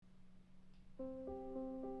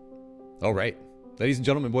All right. Ladies and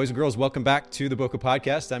gentlemen, boys and girls, welcome back to the Bokeh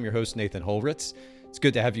Podcast. I'm your host, Nathan Holritz. It's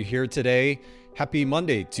good to have you here today. Happy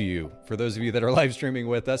Monday to you. For those of you that are live streaming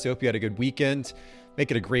with us, I hope you had a good weekend.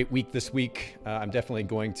 Make it a great week this week. I'm definitely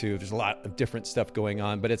going to. There's a lot of different stuff going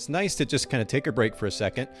on, but it's nice to just kind of take a break for a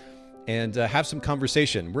second and have some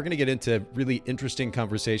conversation. We're going to get into really interesting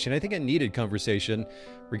conversation. I think a needed conversation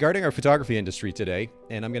regarding our photography industry today.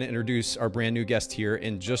 And I'm going to introduce our brand new guest here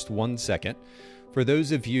in just 1 second. For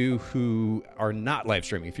those of you who are not live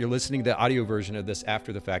streaming, if you're listening to the audio version of this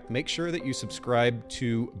after the fact, make sure that you subscribe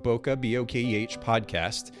to Bokeh, B-O-K-E-H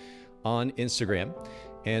podcast on Instagram.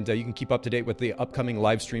 And you can keep up to date with the upcoming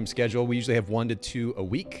live stream schedule. We usually have 1 to 2 a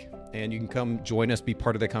week. And you can come join us, be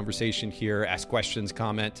part of the conversation here, ask questions,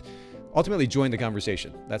 comment, ultimately join the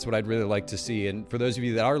conversation. That's what I'd really like to see. And for those of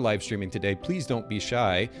you that are live streaming today, please don't be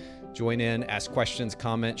shy. Join in, ask questions,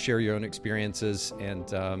 comment, share your own experiences, and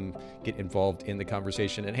get involved in the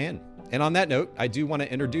conversation at hand. And on that note, I do want to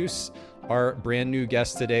introduce our brand new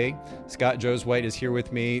guest today. Scott Josewhite is here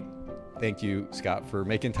with me. Thank you, Scott, for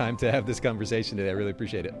making time to have this conversation today. I really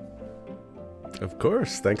appreciate it. Of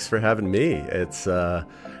course. Thanks for having me. It's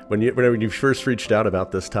when you first reached out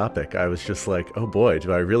about this topic, I was just like, oh boy,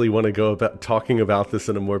 do I really want to go about talking about this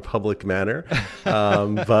in a more public manner?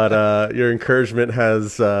 But your encouragement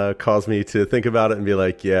has caused me to think about it and be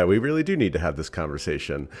like, yeah, we really do need to have this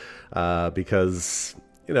conversation because,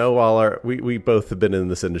 you know, while we both have been in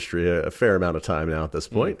this industry a fair amount of time now at this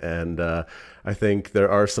point, and I think there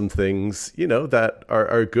are some things, you know, that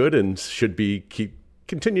are good and should be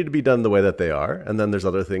continue to be done the way that they are. And then there's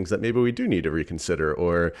other things that maybe we do need to reconsider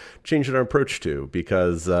or change in our approach to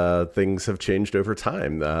because things have changed over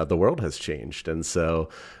time. The world has changed. And so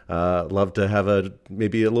love to have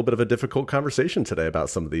maybe a little bit of a difficult conversation today about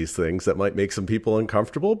some of these things that might make some people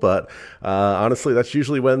uncomfortable. But honestly, that's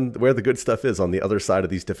usually where the good stuff is, on the other side of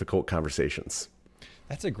these difficult conversations.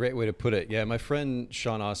 That's a great way to put it. Yeah, my friend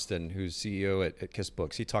Sean Austin, who's CEO at Kiss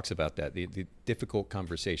Books, he talks about that, the difficult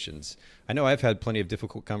conversations. I know I've had plenty of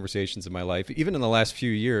difficult conversations in my life, even in the last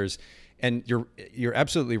few years. And you're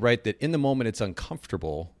absolutely right that in the moment it's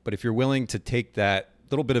uncomfortable. But if you're willing to take that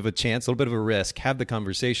little bit of a chance, a little bit of a risk, have the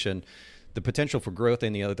conversation, the potential for growth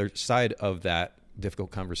on the other side of that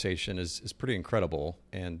difficult conversation is pretty incredible.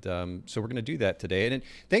 And so we're going to do that today. And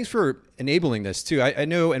thanks for enabling this too. I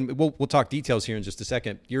know, and we'll talk details here in just a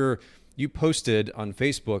second. You posted on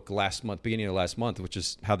Facebook beginning of last month, which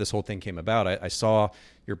is how this whole thing came about. I saw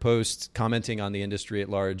your post commenting on the industry at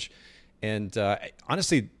large. And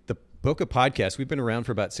honestly, the Bokeh Podcast, we've been around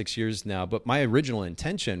for about 6 years now, but my original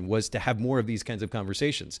intention was to have more of these kinds of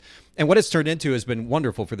conversations. And what it's turned into has been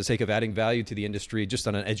wonderful for the sake of adding value to the industry just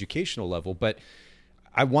on an educational level. But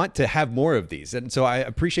I want to have more of these. And so I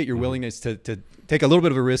appreciate your willingness to take a little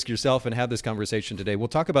bit of a risk yourself and have this conversation today. We'll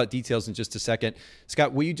talk about details in just a second.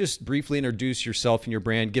 Scott, will you just briefly introduce yourself and your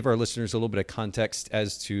brand, give our listeners a little bit of context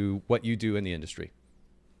as to what you do in the industry?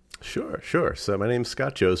 Sure. So my name's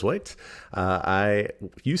Scott Josewhite. I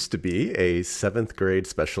used to be a 7th grade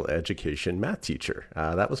special education math teacher.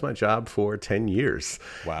 That was my job for 10 years.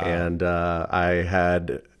 Wow. And I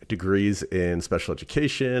had degrees in special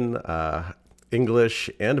education,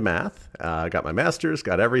 English, and math. I got my master's,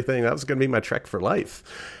 got everything. That was going to be my trek for life.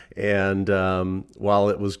 And while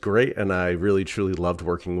it was great and I really, truly loved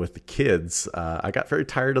working with the kids, I got very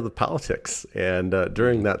tired of the politics. And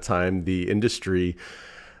during that time, the industry...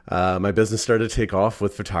 my business started to take off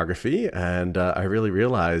with photography, and I really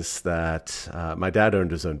realized that my dad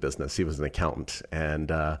owned his own business. He was an accountant.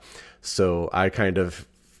 And so I kind of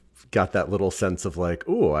got that little sense of like,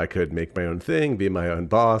 oh, I could make my own thing, be my own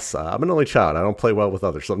boss. I'm an only child. I don't play well with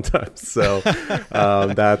others sometimes. So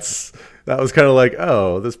that was kind of like,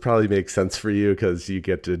 oh, this probably makes sense for you because you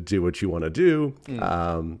get to do what you want to do.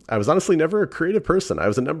 I was honestly never a creative person. I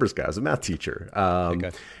was a numbers guy. I was a math teacher.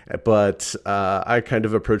 Okay. But I kind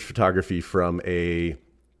of approached photography from a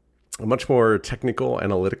much more technical,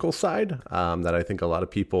 analytical side that I think a lot of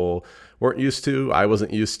people weren't used to. I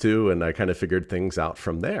wasn't used to, and I kind of figured things out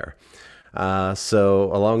from there.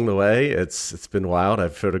 So along the way, it's been wild.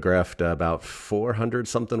 I've photographed about 400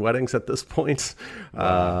 something weddings at this point.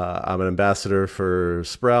 I'm an ambassador for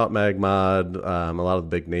Sprout, Magmod, a lot of the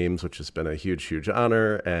big names, which has been a huge, huge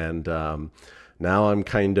honor. And now I'm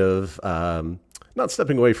kind of not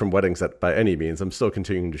stepping away from weddings by any means. I'm still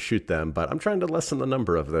continuing to shoot them, but I'm trying to lessen the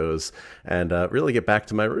number of those and really get back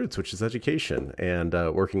to my roots, which is education and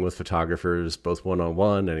working with photographers, both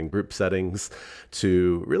one-on-one and in group settings,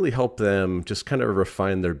 to really help them just kind of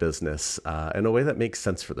refine their business in a way that makes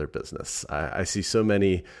sense for their business. I see so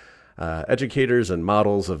many educators and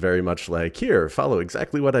models of very much like, here, follow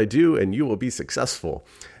exactly what I do and you will be successful.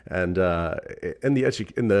 And in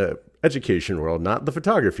the education world, not the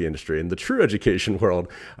photography industry, in the true education world,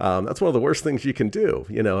 that's one of the worst things you can do.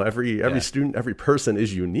 You know, every student, every person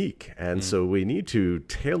is unique. And so we need to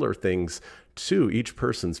tailor things to each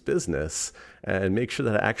person's business and make sure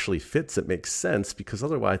that it actually fits, it makes sense, because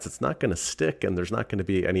otherwise it's not going to stick and there's not going to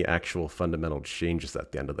be any actual fundamental changes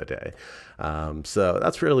at the end of the day. So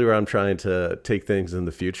that's really where I'm trying to take things in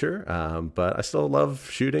the future. But I still love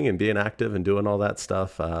shooting and being active and doing all that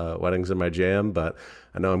stuff. Weddings are my jam, but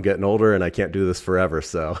I know I'm getting older and I can't do this forever.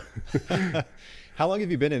 So how long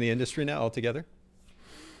have you been in the industry now altogether?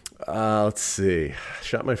 Let's see.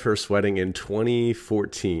 Shot my first wedding in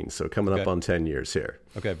 2014, so coming up on 10 years here.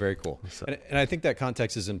 Okay, very cool. So. And I think that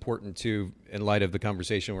context is important too, in light of the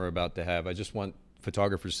conversation we're about to have. I just want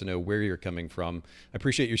photographers to know where you're coming from. I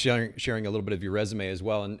appreciate you sharing a little bit of your resume as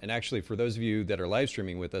well. And actually, for those of you that are live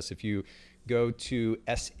streaming with us, if you go to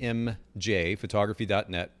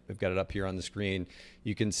smjphotography.net, we've got it up here on the screen,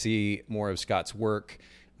 you can see more of Scott's work,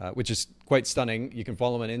 which is quite stunning. You can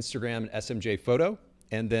follow him on Instagram at smjphoto.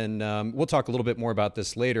 And then we'll talk a little bit more about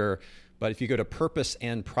this later. But if you go to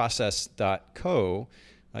purposeandprocess.co,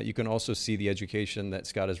 you can also see the education that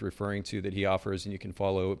Scott is referring to that he offers. And you can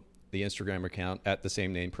follow the Instagram account at the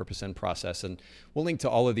same name, Purpose and Process. And we'll link to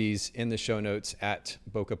all of these in the show notes at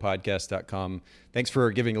bokehpodcast.com. Thanks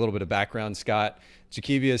for giving a little bit of background, Scott.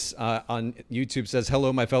 Jakevius on YouTube says,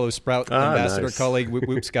 hello, my fellow Sprout ambassador colleague, whoop,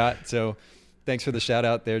 whoop, Scott. So thanks for the shout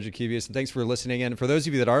out there, Jakevius, and thanks for listening. And for those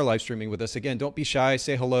of you that are live streaming with us, again, don't be shy,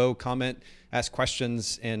 say hello, comment, ask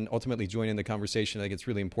questions, and ultimately join in the conversation. I think it's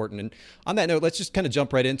really important. And on that note, let's just kind of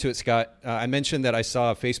jump right into it, Scott. I mentioned that I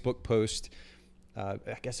saw a Facebook post, I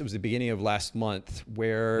guess it was the beginning of last month,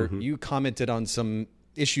 where you commented on some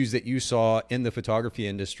issues that you saw in the photography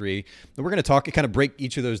industry. And we're going to talk, kind of break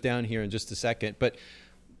each of those down here in just a second. But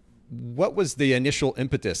what was the initial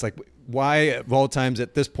impetus? Like, why of all times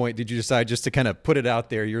at this point did you decide just to kind of put it out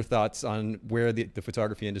there, your thoughts on where the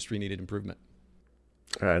photography industry needed improvement?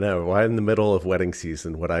 I know. Why in the middle of wedding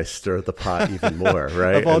season would I stir the pot even more,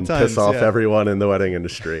 right? Of all and times, piss off everyone in the wedding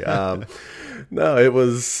industry. No, it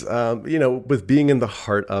was, with being in the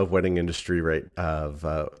heart of wedding industry, right, of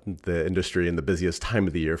the industry in the busiest time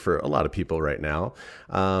of the year for a lot of people right now.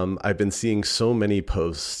 I've been seeing so many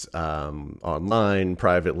posts online,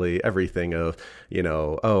 privately, everything of,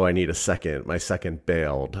 oh, I need a second, my second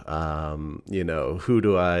bailed. Who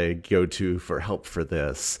do I go to for help for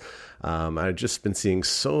this? I've just been seeing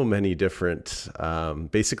so many different,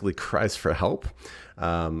 basically cries for help.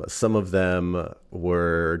 Some of them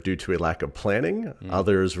were due to a lack of planning.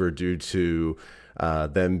 Others were due to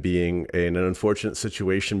them being in an unfortunate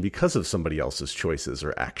situation because of somebody else's choices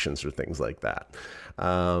or actions or things like that.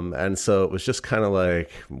 And so it was just kind of like,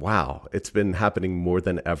 wow, it's been happening more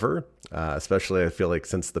than ever, especially I feel like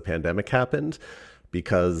since the pandemic happened,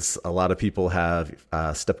 because a lot of people have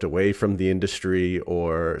stepped away from the industry,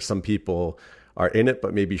 or some people are in it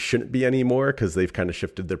but maybe shouldn't be anymore because they've kind of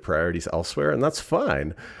shifted their priorities elsewhere, and that's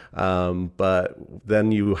fine. But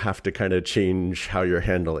then you have to kind of change how you're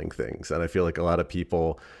handling things. And I feel like a lot of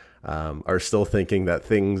people are still thinking that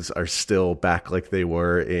things are still back like they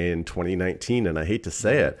were in 2019. And I hate to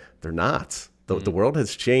say it, they're not. The world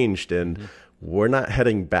has changed, and we're not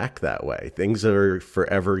heading back that way. Things are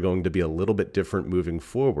forever going to be a little bit different moving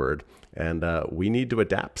forward, and we need to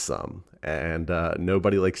adapt some. And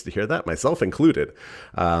nobody likes to hear that, myself included.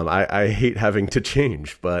 I hate having to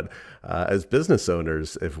change, but as business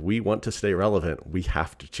owners, if we want to stay relevant, we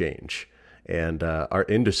have to change. And our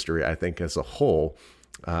industry, I think as a whole,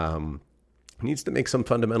 needs to make some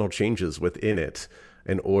fundamental changes within it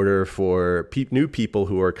in order for new people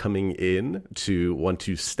who are coming in to want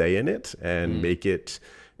to stay in it and make it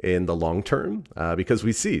in the long term. Because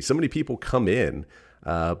we see so many people come in,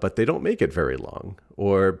 but they don't make it very long.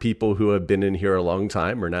 Or people who have been in here a long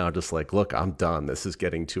time are now just like, look, I'm done. This is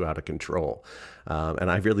getting too out of control. And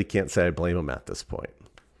I really can't say I blame them at this point.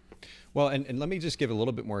 Well, and let me just give a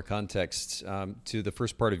little bit more context to the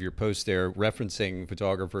first part of your post there, referencing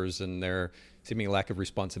photographers and their seeming lack of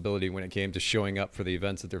responsibility when it came to showing up for the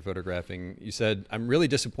events that they're photographing. You said, I'm really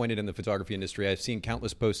disappointed in the photography industry. I've seen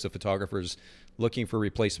countless posts of photographers looking for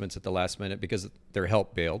replacements at the last minute because their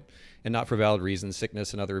help bailed, and not for valid reasons.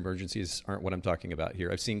 Sickness and other emergencies aren't what I'm talking about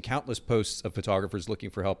here. I've seen countless posts of photographers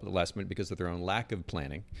looking for help at the last minute because of their own lack of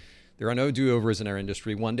planning. There are no do-overs in our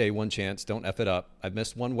industry. One day, one chance. Don't F it up. I've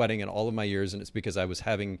missed one wedding in all of my years, and it's because I was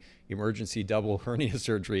having emergency double hernia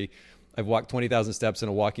surgery. I've walked 20,000 steps in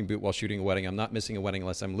a walking boot while shooting a wedding. I'm not missing a wedding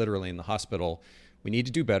unless I'm literally in the hospital. We need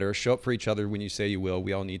to do better. Show up for each other when you say you will.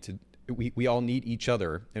 We all need to. We all need each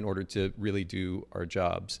other in order to really do our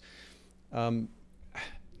jobs.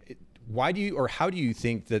 Why do you, or how do you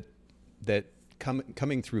think that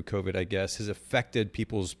coming through COVID, I guess, has affected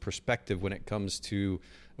people's perspective when it comes to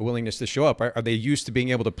a willingness to show up? Are they used to being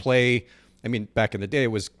able to play? I mean, back in the day,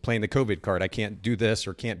 it was playing the COVID card. I can't do this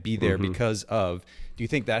or can't be there because of. Do you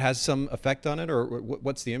think that has some effect on it, or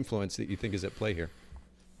what's the influence that you think is at play here?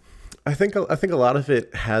 I think a lot of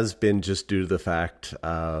it has been just due to the fact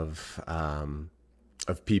of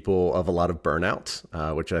people, of a lot of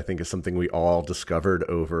burnout, which I think is something we all discovered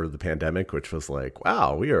over the pandemic, which was like,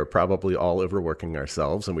 wow, we are probably all overworking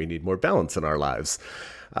ourselves and we need more balance in our lives.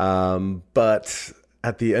 But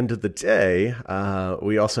at the end of the day,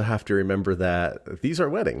 we also have to remember that these are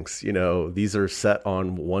weddings. These are set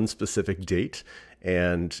on one specific date.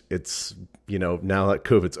 And it's, now that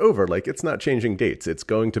COVID's over, like, it's not changing dates. It's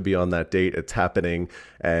going to be on that date. It's happening.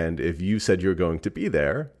 And if you said you're going to be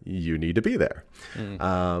there, you need to be there.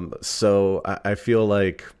 So I feel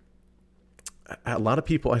like a lot of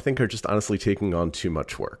people, I think, are just honestly taking on too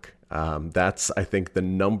much work. That's, I think, the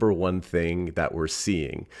number one thing that we're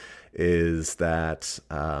seeing is that,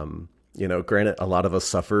 granted, a lot of us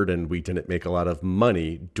suffered and we didn't make a lot of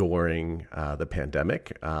money during the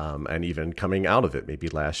pandemic, and even coming out of it maybe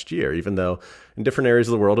last year, even though in different areas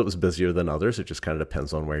of the world it was busier than others. It just kind of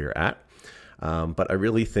depends on where you're at. But I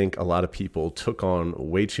really think a lot of people took on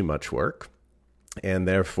way too much work, and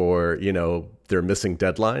therefore, they're missing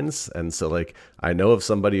deadlines. And so, like, I know of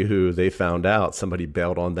somebody who they found out somebody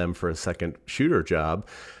bailed on them for a second shooter job.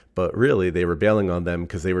 But really, they were bailing on them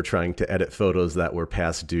because they were trying to edit photos that were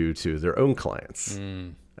past due to their own clients.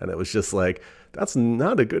 And it was just like, that's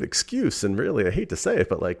not a good excuse. And really, I hate to say it,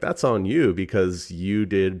 but like, that's on you because you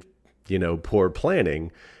did, poor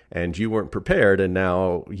planning and you weren't prepared. And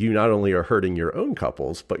now you not only are hurting your own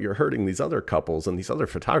couples, but you're hurting these other couples and these other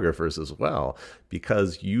photographers as well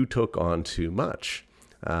because you took on too much.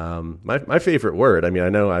 My favorite word,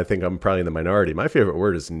 I think I'm probably in the minority. My favorite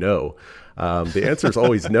word is no. The answer is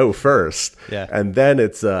always no first. Yeah. And then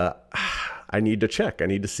it's, I need to check. I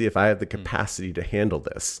need to see if I have the capacity to handle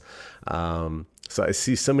this. So I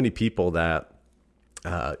see so many people that,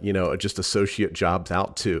 just associate jobs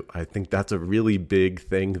out too. I think that's a really big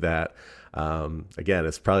thing that, again,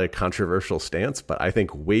 it's probably a controversial stance, but I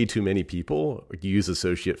think way too many people use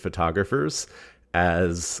associate photographers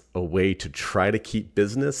as a way to try to keep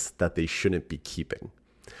business that they shouldn't be keeping.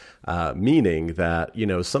 Meaning that,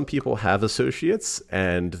 some people have associates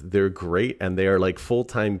and they're great and they are like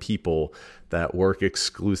full-time people that work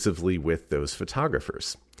exclusively with those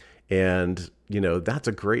photographers. And, that's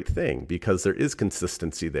a great thing because there is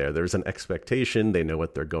consistency there. There's an expectation. They know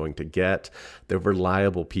what they're going to get. They're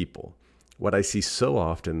reliable people. What I see so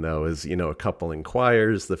often, though, is, a couple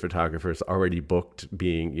inquires, the photographer's already booked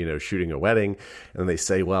being, shooting a wedding, and they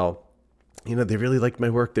say, well, they really liked my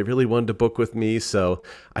work. They really wanted to book with me. So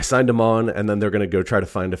I signed them on, and then they're going to go try to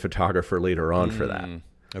find a photographer later on for that.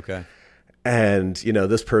 Okay. And,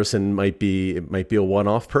 this person might be a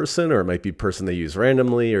one-off person, or it might be a person they use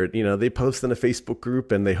randomly, or, they post in a Facebook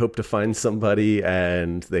group and they hope to find somebody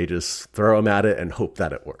and they just throw them at it and hope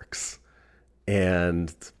that it works.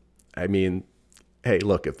 And hey,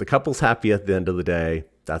 look, if the couple's happy at the end of the day,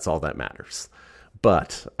 that's all that matters.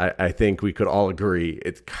 But I think we could all agree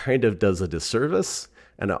it kind of does a disservice,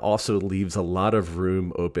 and it also leaves a lot of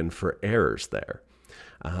room open for errors there.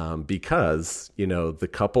 Because, the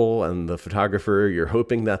couple and the photographer, you're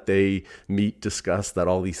hoping that they meet, discuss, that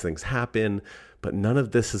all these things happen, but none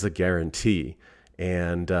of this is a guarantee.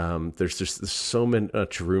 And there's so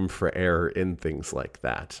much room for error in things like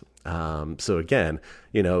that. So again,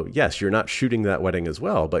 yes, you're not shooting that wedding as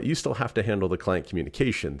well, but you still have to handle the client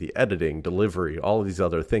communication, the editing, delivery, all of these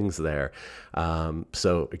other things there.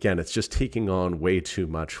 So again, it's just taking on way too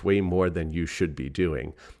much, way more than you should be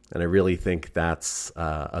doing. And I really think that's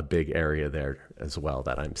a big area there as well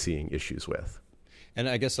that I'm seeing issues with. And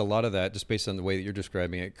I guess a lot of that, just based on the way that you're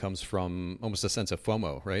describing it, comes from almost a sense of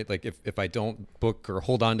FOMO, right? Like if I don't book or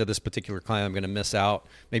hold on to this particular client, I'm going to miss out.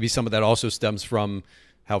 Maybe some of that also stems from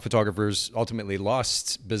how photographers ultimately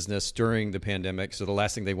lost business during the pandemic. So the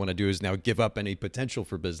last thing they want to do is now give up any potential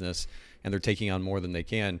for business, and they're taking on more than they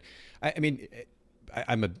can.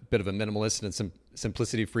 I'm a bit of a minimalist and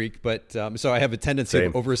simplicity freak, but so I have a tendency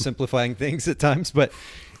of oversimplifying things at times. But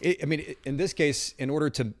in this case, in order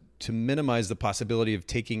to minimize the possibility of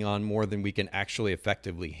taking on more than we can actually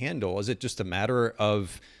effectively handle, is it just a matter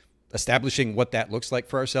of establishing what that looks like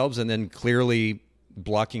for ourselves and then clearly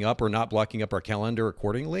blocking up or not blocking up our calendar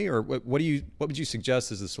accordingly? Or what would you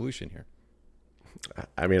suggest is the solution here?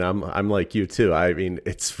 I mean, I'm like you too. I mean,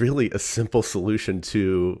 it's really a simple solution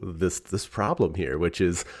to this problem here, which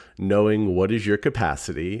is knowing what is your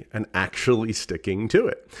capacity and actually sticking to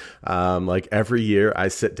it. Like every year I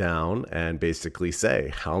sit down and basically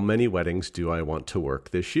say, how many weddings do I want to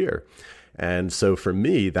work this year? And so for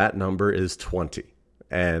me, that number is 20,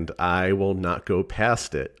 and I will not go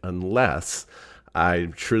past it unless I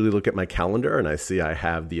truly look at my calendar and I see I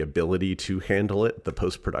have the ability to handle it, the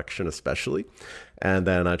post-production especially. And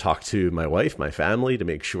then I talk to my wife, my family, to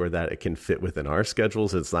make sure that it can fit within our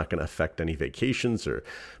schedules. It's not going to affect any vacations or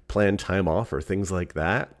planned time off or things like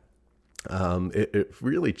that. It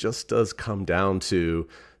really just does come down to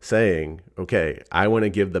saying, okay, I want to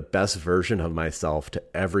give the best version of myself to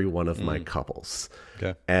every one of my couples.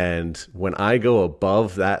 Okay. And when I go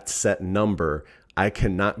above that set number, I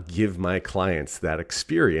cannot give my clients that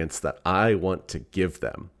experience that I want to give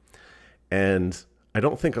them. And I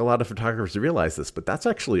don't think a lot of photographers realize this, but that's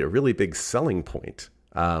actually a really big selling point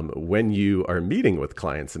when you are meeting with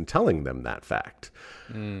clients and telling them that fact.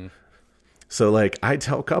 So like I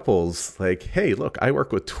tell couples like, hey, look, I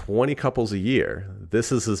work with 20 couples a year.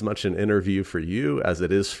 This is as much an interview for you as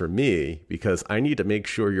it is for me, because I need to make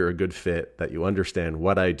sure you're a good fit, that you understand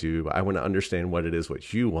what I do. I want to understand what it is,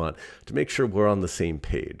 what you want, to make sure we're on the same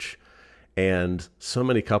page. And so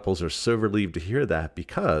many couples are so relieved to hear that,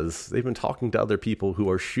 because they've been talking to other people who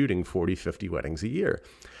are shooting 40, 50 weddings a year.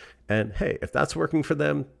 And hey, if that's working for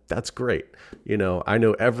them, that's great. You know, I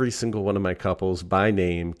know every single one of my couples by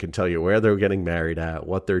name, can tell you where they're getting married at,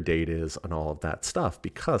 what their date is, and all of that stuff,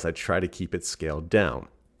 because I try to keep it scaled down.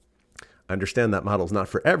 I understand that model's not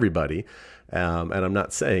for everybody, and I'm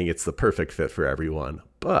not saying it's the perfect fit for everyone,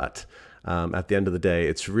 but at the end of the day,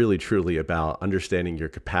 it's really truly about understanding your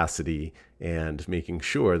capacity and making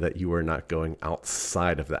sure that you are not going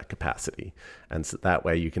outside of that capacity. And so that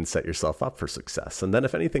way you can set yourself up for success. And then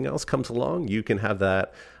if anything else comes along, you can have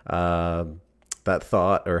that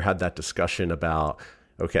thought or have that discussion about,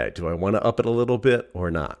 okay, do I want to up it a little bit or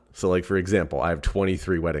not? So like, for example, I have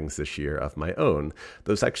 23 weddings this year of my own.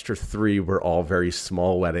 Those extra 3 were all very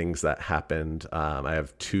small weddings that happened. I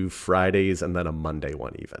have 2 Fridays and then a Monday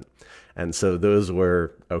one even. And so those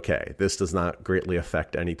were, okay, this does not greatly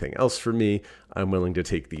affect anything else for me. I'm willing to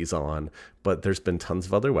take these on. But there's been tons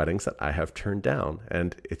of other weddings that I have turned down.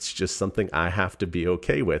 And it's just something I have to be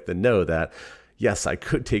okay with and know that, yes, I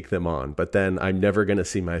could take them on, but then I'm never going to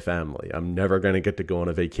see my family. I'm never going to get to go on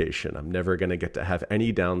a vacation. I'm never going to get to have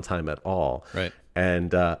any downtime at all. Right.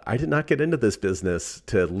 And I did not get into this business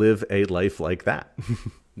to live a life like that.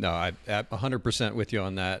 No, I'm 100% with you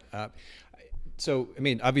on that. So, I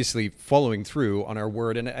mean, obviously following through on our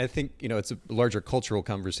word, and I think, you know, it's a larger cultural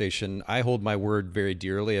conversation. I hold my word very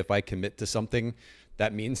dearly. If I commit to something,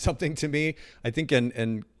 that means something to me. I think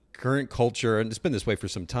in current culture, and it's been this way for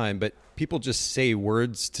some time, but people just say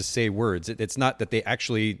words to say words. It's not that they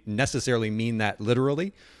actually necessarily mean that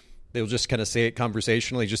literally. They'll just kind of say it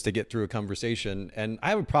conversationally just to get through a conversation. And I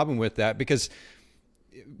have a problem with that because,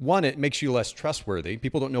 one, it makes you less trustworthy.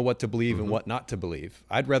 People don't know what to believe and what not to believe.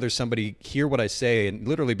 I'd rather somebody hear what I say and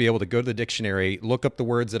literally be able to go to the dictionary, look up the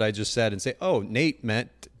words that I just said and say, oh, Nate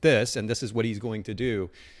meant this, and this is what he's going to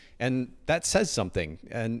do. And that says something.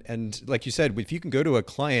 And like you said, if you can go to a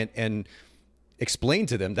client and explain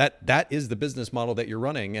to them that that is the business model that you're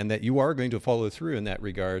running and that you are going to follow through in that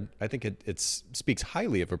regard, I think it speaks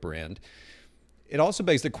highly of a brand. It also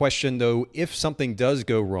begs the question, though, if something does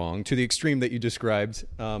go wrong to the extreme that you described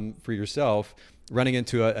for yourself, running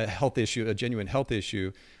into a health issue, a genuine health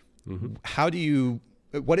issue,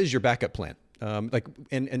 what is your backup plan?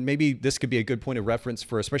 And maybe this could be a good point of reference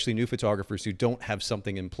for especially new photographers who don't have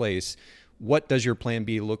something in place. What does your plan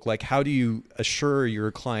B look like? How do you assure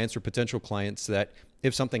your clients or potential clients that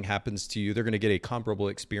if something happens to you, they're going to get a comparable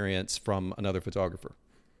experience from another photographer?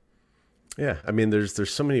 Yeah, I mean, there's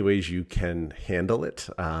so many ways you can handle it.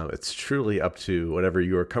 It's truly up to whatever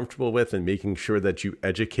you are comfortable with and making sure that you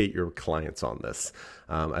educate your clients on this.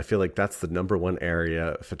 I feel like that's the number one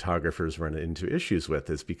area photographers run into issues with,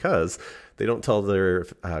 is because they don't tell their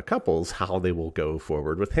couples how they will go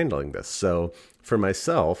forward with handling this. So for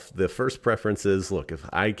myself, the first preference is, look, if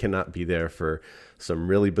I cannot be there for some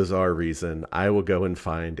really bizarre reason, I will go and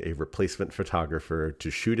find a replacement photographer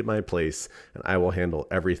to shoot at my place, and I will handle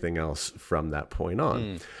everything else from that point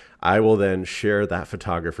on. I will then share that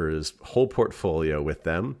photographer's whole portfolio with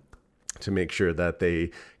them to make sure that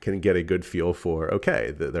they can get a good feel for,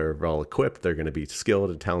 okay, they're well equipped, they're going to be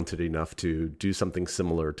skilled and talented enough to do something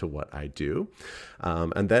similar to what I do.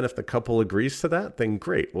 And then if the couple agrees to that, then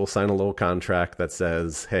great. We'll sign a little contract that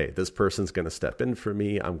says, hey, this person's going to step in for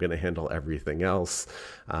me. I'm going to handle everything else.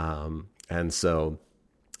 And so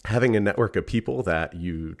having a network of people that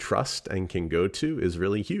you trust and can go to is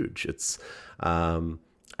really huge. It's,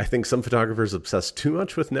 I think some photographers obsess too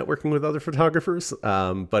much with networking with other photographers,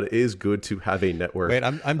 but it is good to have a network. Wait,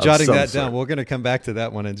 I'm jotting that down. We're going to come back to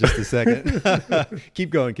that one in just a second. Keep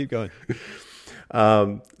going.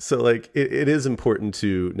 So like it is important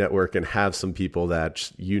to network and have some people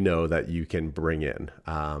that you know that you can bring in.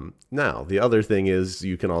 Now, the other thing is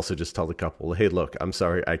you can also just tell the couple, hey, look, I'm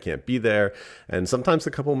sorry, I can't be there. And sometimes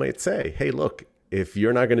the couple might say, hey, look, if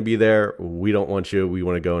you're not going to be there, we don't want you. We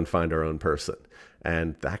want to go and find our own person.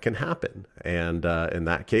 And that can happen. And in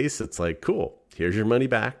that case, it's like, cool, here's your money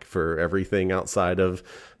back for everything outside of,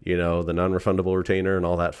 the non-refundable retainer and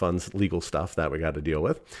all that fun legal stuff that we got to deal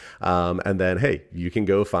with. And then, hey, you can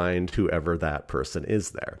go find whoever that person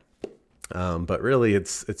is there. But really,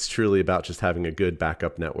 it's truly about just having a good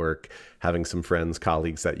backup network, having some friends,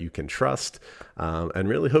 colleagues that you can trust, and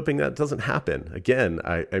really hoping that doesn't happen. Again,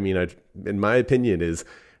 I mean, in my opinion is,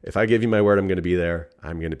 if I give you my word, I'm going to be there,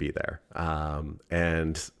 I'm going to be there.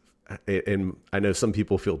 And I know some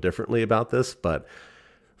people feel differently about this, but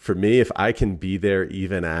for me, if I can be there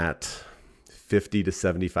even at 50 to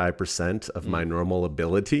 75% of my normal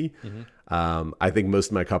ability, I think most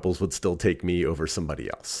of my couples would still take me over somebody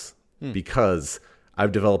else because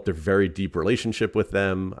I've developed a very deep relationship with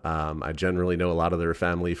them. I generally know a lot of their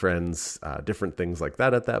family, friends, different things like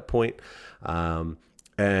that at that point.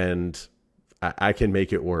 And I can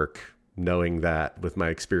make it work knowing that with my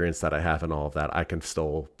experience that I have and all of that, I can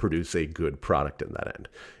still produce a good product in that end.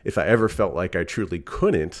 If I ever felt like I truly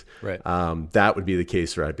couldn't, right. That would be the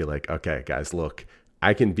case where I'd be like, okay, guys, look,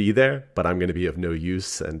 I can be there, but I'm going to be of no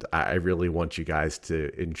use. And I really want you guys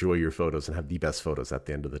to enjoy your photos and have the best photos at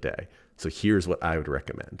the end of the day. So here's what I would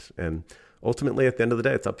recommend. And ultimately, at the end of the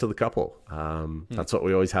day, it's up to the couple. That's what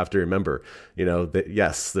we always have to remember. That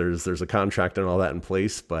yes, there's a contract and all that in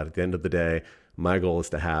place, but at the end of the day, my goal is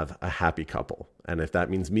to have a happy couple. And if that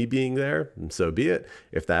means me being there, then so be it.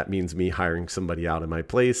 If that means me hiring somebody out in my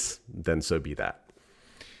place, then so be that.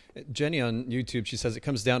 Jenny on YouTube, she says it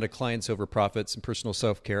comes down to clients over profits and personal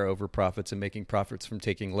self-care over profits and making profits from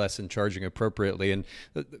taking less and charging appropriately. And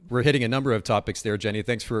we're hitting a number of topics there, Jenny.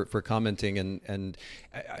 Thanks for commenting. And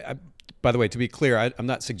I, by the way, to be clear, I'm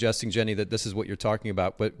not suggesting, Jenny, that this is what you're talking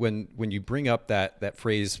about. But when you bring up that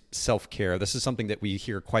phrase self-care, this is something that we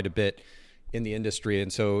hear quite a bit in the industry.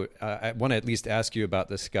 And so I want to at least ask you about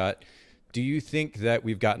this, Scott. Do you think that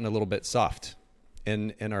we've gotten a little bit soft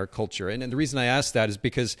in our culture? And the reason I ask that is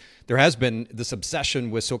because there has been this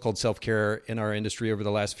obsession with so-called self-care in our industry over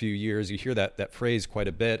the last few years. You hear that phrase quite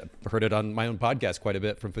a bit. I've heard it on my own podcast quite a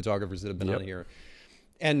bit from photographers that have been on here.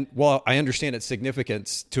 And while I understand its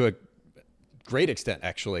significance to a great extent,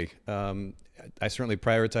 actually, I certainly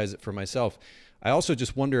prioritize it for myself. I also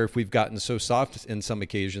just wonder if we've gotten so soft in some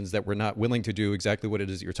occasions that we're not willing to do exactly what it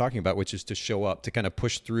is that you're talking about, which is to show up, to kind of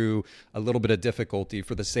push through a little bit of difficulty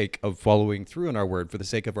for the sake of following through on our word, for the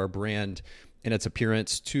sake of our brand and its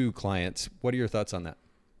appearance to clients. What are your thoughts on that?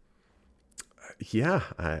 Yeah,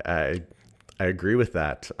 I agree with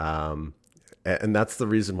that. And that's the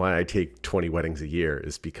reason why I take 20 weddings a year,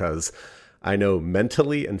 is because I know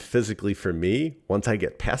mentally and physically for me, once I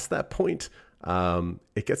get past that point,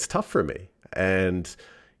 it gets tough for me. And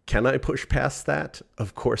can I push past that?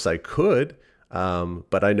 Of course I could.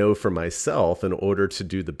 But I know for myself, in order to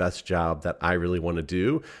do the best job that I really want to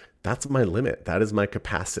do, that's my limit. That is my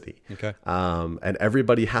capacity. Okay. And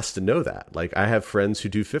everybody has to know that. Like, I have friends who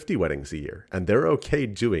do 50 weddings a year, and they're okay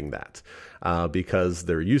doing that because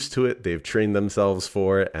they're used to it. They've trained themselves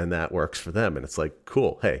for it, and that works for them. And it's like,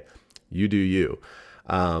 cool. Hey, you do you.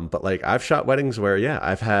 But like, I've shot weddings where,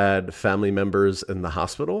 I've had family members in the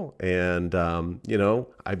hospital, and,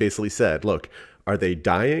 I basically said, look, are they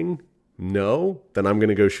dying? No, then I'm going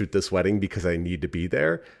to go shoot this wedding because I need to be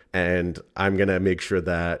there. And I'm going to make sure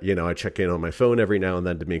that, I check in on my phone every now and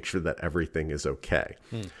then to make sure that everything is okay.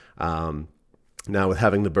 Now, with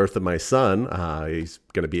having the birth of my son, he's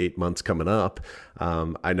going to be 8 months coming up.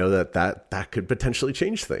 I know that could potentially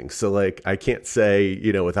change things. So like, I can't say,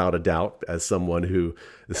 without a doubt, as someone who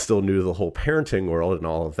is still new to the whole parenting world and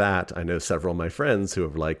all of that, I know several of my friends who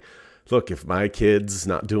have like, look, if my kid's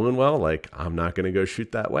not doing well, like, I'm not going to go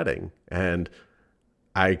shoot that wedding. And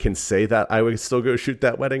I can say that I would still go shoot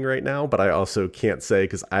that wedding right now, but I also can't say,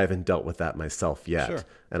 because I haven't dealt with that myself yet. Sure.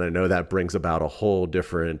 And I know that brings about a whole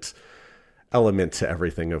different element to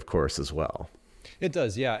everything, of course, as well. It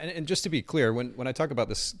does, yeah. And just to be clear, when I talk about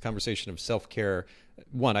this conversation of self-care,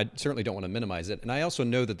 one, I certainly don't want to minimize it. And I also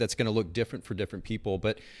know that that's going to look different for different people.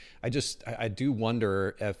 But I do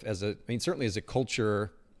wonder if certainly as a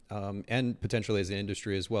culture, and potentially as an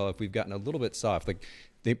industry as well, if we've gotten a little bit soft. Like,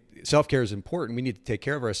 self-care is important. We need to take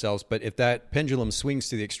care of ourselves. But if that pendulum swings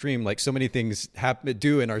to the extreme, like so many things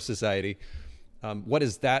do in our society, what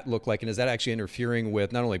does that look like? And is that actually interfering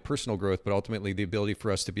with not only personal growth, but ultimately the ability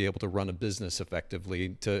for us to be able to run a business effectively,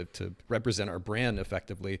 to represent our brand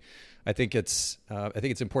effectively? I think it's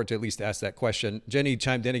important to at least ask that question. Jenny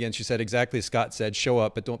chimed in again. She said, exactly as Scott said, show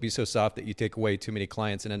up, but don't be so soft that you take away too many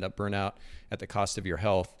clients and end up burnout at the cost of your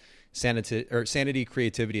health. Sanity,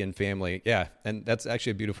 creativity, and family. Yeah, and that's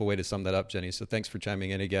actually a beautiful way to sum that up, Jenny. So thanks for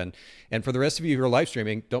chiming in again. And for the rest of you who are live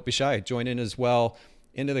streaming, don't be shy. Join in as well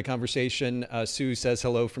into the conversation. Sue says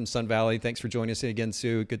hello from Sun Valley. Thanks for joining us again,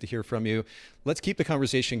 Sue. Good to hear from you. Let's keep the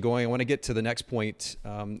conversation going. I want to get to the next point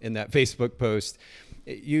in that Facebook post.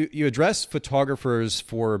 You address photographers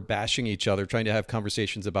for bashing each other, trying to have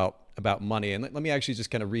conversations about money. And let me actually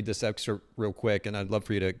just kind of read this excerpt real quick, and I'd love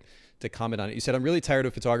for you to comment on it. You said, I'm really tired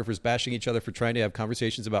of photographers bashing each other for trying to have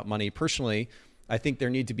conversations about money. Personally, I think there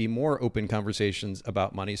need to be more open conversations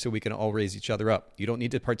about money so we can all raise each other up. You don't need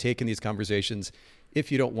to partake in these conversations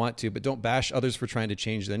if you don't want to, but don't bash others for trying to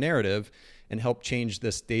change the narrative and help change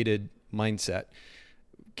this dated mindset.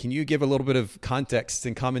 Can you give a little bit of context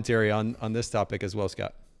and commentary on this topic as well,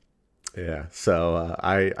 Scott? Yeah, so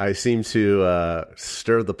I seem to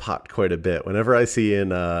stir the pot quite a bit whenever I see in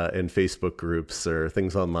Facebook groups or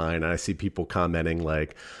things online. I see people commenting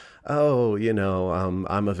like, "Oh,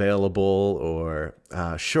 I'm available," or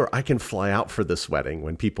 "Sure, I can fly out for this wedding."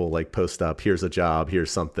 When people like post up, "Here's a job,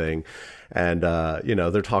 here's something," and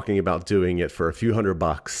they're talking about doing it for a few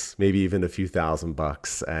 $100, maybe even a few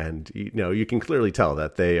 $1,000, and you can clearly tell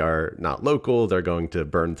that they are not local. They're going to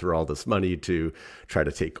burn through all this money to try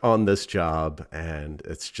to take on this job, and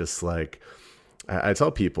it's just like, I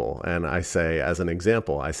tell people, and I say, as an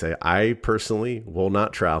example, I personally will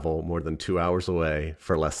not travel more than 2 hours away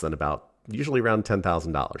for less than usually around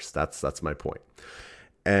 $10,000. That's my point.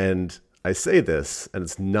 And I say this, and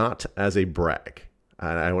it's not as a brag.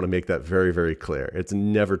 And I want to make that very, very clear. It's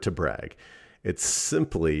never to brag. It's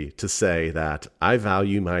simply to say that I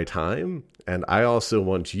value my time, and I also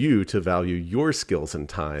want you to value your skills and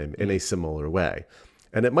time in a similar way.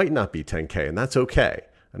 And it might not be 10K, and that's okay.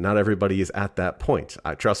 And not everybody is at that point.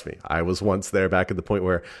 Trust me, I was once there back at the point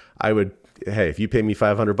where hey, if you pay me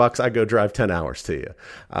 $500, I go drive 10 hours to you.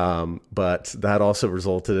 But that also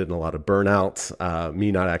resulted in a lot of burnout,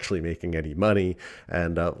 me not actually making any money,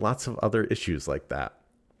 and lots of other issues like that.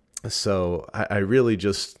 So I really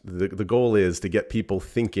just, the goal is to get people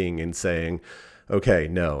thinking and saying, okay,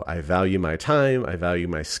 no, I value my time, I value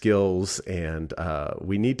my skills, and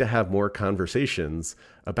we need to have more conversations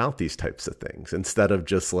about these types of things instead of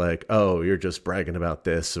just like, oh, you're just bragging about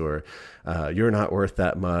this, or you're not worth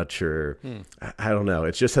that much, or I don't know.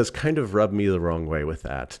 It just has kind of rubbed me the wrong way with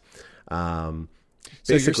that. So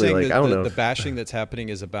you're saying like, that I don't know. The bashing that's happening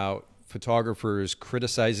is about photographers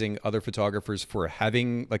criticizing other photographers for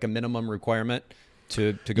having like a minimum requirement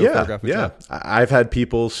to go photograph with you? I've had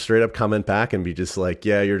people straight up comment back and be just like,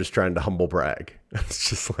 yeah, you're just trying to humble brag. It's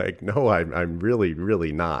just like, no, I'm really,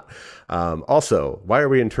 really not. Also, why are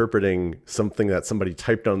we interpreting something that somebody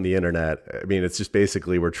typed on the internet? I mean, it's just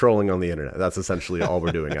basically we're trolling on the internet. That's essentially all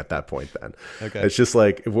we're doing at that point then. Okay. It's just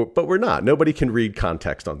like, but we're not. Nobody can read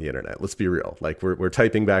context on the internet. Let's be real. Like we're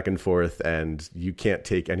typing back and forth, and you can't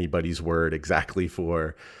take anybody's word exactly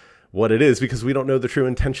for what it is, because we don't know the true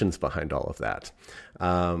intentions behind all of that.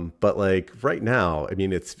 But like right now, I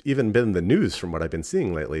mean, it's even been in the news from what I've been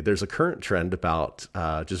seeing lately. There's a current trend about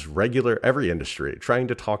just every industry trying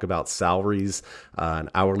to talk about salaries and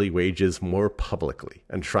hourly wages more publicly,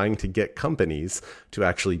 and trying to get companies to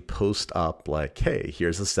actually post up like, hey,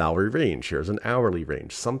 here's a salary range, here's an hourly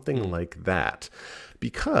range, something like that,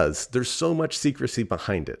 because there's so much secrecy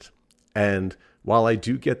behind it. And while I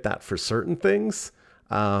do get that for certain things,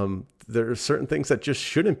 there are certain things that just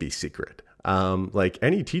shouldn't be secret. Like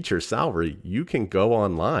any teacher's salary, you can go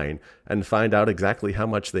online and find out exactly how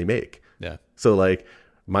much they make. Yeah. So like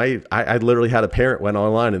I literally had a parent went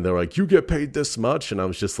online and they're like, you get paid this much. And I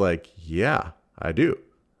was just like, yeah, I do.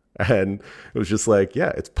 And it was just like, yeah,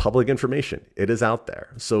 it's public information. It is out there.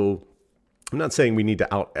 So I'm not saying we need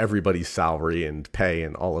to out everybody's salary and pay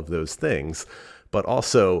and all of those things. But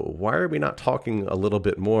also, why are we not talking a little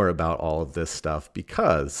bit more about all of this stuff?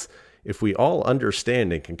 Because if we all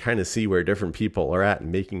understand and can kind of see where different people are at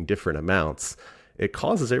and making different amounts, it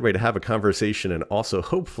causes everybody to have a conversation and also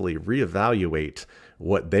hopefully reevaluate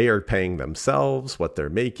what they are paying themselves, what they're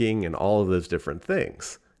making, and all of those different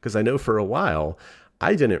things. Because I know for a while,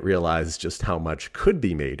 I didn't realize just how much could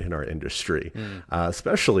be made in our industry,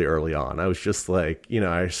 especially early on. I was just like,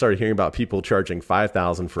 I started hearing about people charging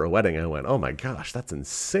 $5,000 for a wedding. I went, oh my gosh, that's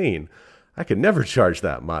insane. I could never charge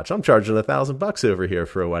that much. I'm charging $1,000 over here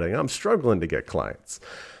for a wedding. I'm struggling to get clients.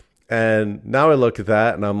 And now I look at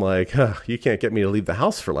that and I'm like, you can't get me to leave the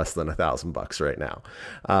house for less than $1,000 right now.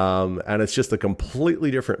 And it's just a completely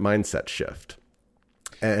different mindset shift.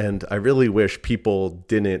 And I really wish people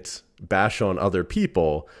didn't bash on other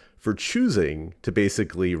people for choosing to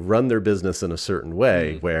basically run their business in a certain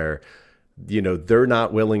way where, they're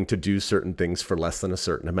not willing to do certain things for less than a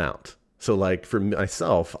certain amount. So like for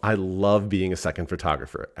myself, I love being a second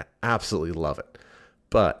photographer. I absolutely love it.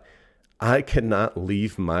 But I cannot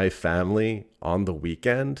leave my family on the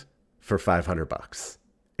weekend for $500.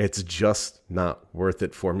 It's just not worth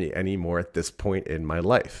it for me anymore at this point in my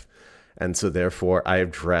life. And so therefore I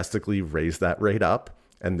have drastically raised that rate up.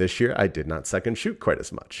 And this year I did not second shoot quite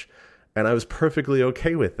as much. And I was perfectly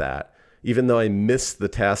okay with that. Even though I missed the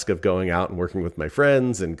task of going out and working with my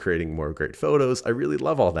friends and creating more great photos, I really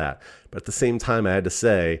love all that. But at the same time, I had to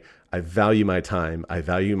say, I value my time. I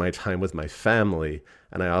value my time with my family.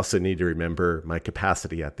 And I also need to remember my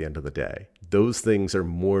capacity at the end of the day. Those things are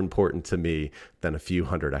more important to me than a few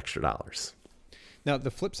 $100 extra. Now,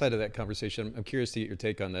 the flip side of that conversation, I'm curious to get your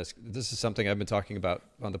take on this. This is something I've been talking about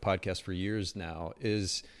on the podcast for years now,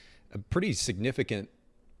 is a pretty significant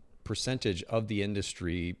percentage of the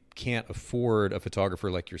industry can't afford a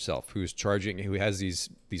photographer like yourself who has these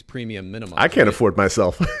premium minimums. I can't afford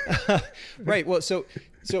myself. Right. Well, so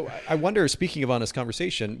I wonder, speaking of honest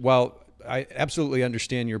conversation, while I absolutely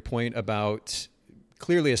understand your point about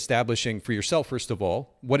clearly establishing for yourself, first of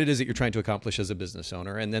all, what it is that you're trying to accomplish as a business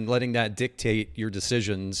owner, and then letting that dictate your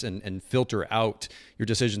decisions and filter out your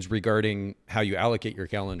decisions regarding how you allocate your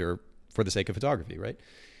calendar for the sake of photography, right?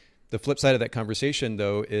 The flip side of that conversation,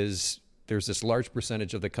 though, is there's this large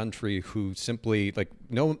percentage of the country who simply, like,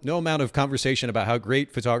 no amount of conversation about how great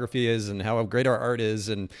photography is and how great our art is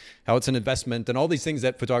and how it's an investment and all these things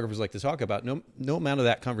that photographers like to talk about. No amount of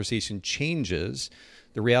that conversation changes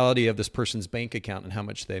the reality of this person's bank account and how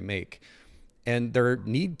much they make. And there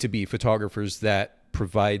need to be photographers that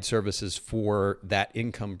provide services for that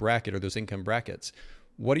income bracket or those income brackets.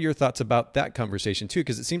 What are your thoughts about that conversation too?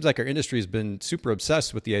 Because it seems like our industry has been super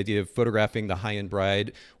obsessed with the idea of photographing the high-end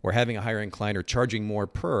bride or having a higher-end client or charging more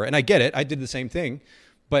per. And I get it. I did the same thing.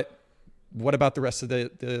 But what about the rest of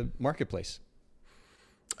the marketplace?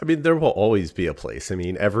 I mean, there will always be a place. I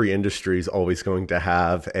mean, every industry is always going to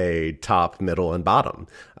have a top, middle, and bottom,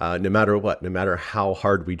 no matter what, no matter how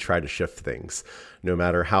hard we try to shift things, no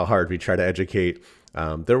matter how hard we try to educate.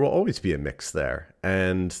 There will always be a mix there.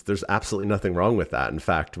 And there's absolutely nothing wrong with that. In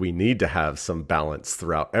fact, we need to have some balance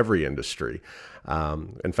throughout every industry.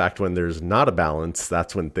 In fact, when there's not a balance,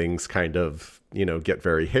 that's when things kind of, get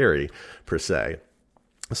very hairy, per se.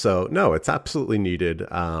 So no, it's absolutely needed.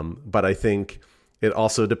 But I think it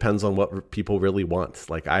also depends on what people really want.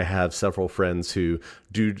 Like, I have several friends who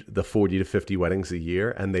do the 40 to 50 weddings a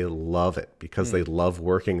year, and they love it because they love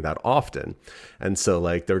working that often. And so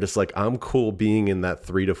like, they're just like, I'm cool being in that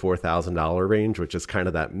 $3,000 to $4,000 range, which is kind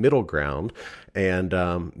of that middle ground. And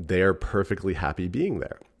they're perfectly happy being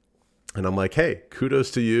there. And I'm like, hey,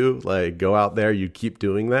 kudos to you. Like, go out there, you keep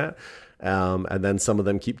doing that. And then some of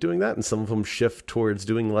them keep doing that, and some of them shift towards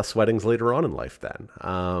doing less weddings later on in life then.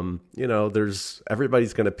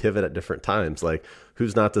 Everybody's going to pivot at different times. Like,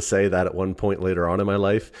 who's not to say that at one point later on in my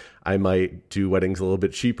life, I might do weddings a little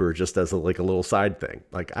bit cheaper just as a little side thing.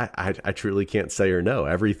 Like, I truly can't say or no.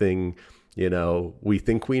 Everything, we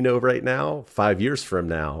think we know right now, 5 years from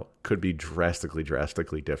now could be drastically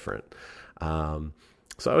different.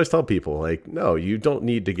 So I always tell people, like, no, you don't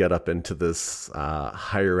need to get up into this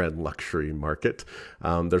higher end luxury market.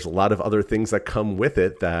 There's a lot of other things that come with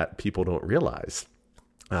it that people don't realize.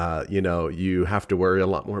 You have to worry a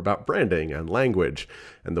lot more about branding and language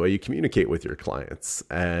and the way you communicate with your clients.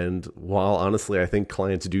 And while honestly, I think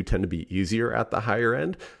clients do tend to be easier at the higher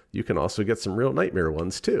end, you can also get some real nightmare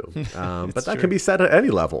ones too. But that can be said at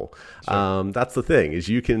any level. Sure. That's the thing, is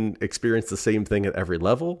you can experience the same thing at every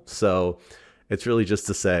level. So it's really just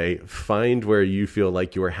to say, find where you feel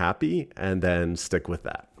like you're happy and then stick with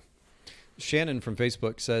that. Shannon from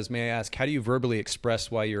Facebook says, may I ask, how do you verbally express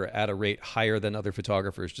why you're at a rate higher than other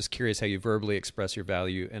photographers? Just curious how you verbally express your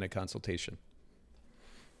value in a consultation.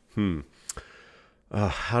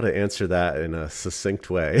 How to answer that in a succinct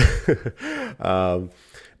way.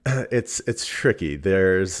 It's tricky.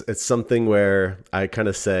 It's something where I kind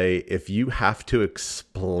of say, if you have to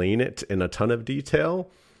explain it in a ton of detail,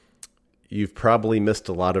 you've probably missed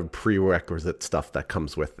a lot of prerequisite stuff that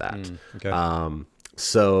comes with that. Okay.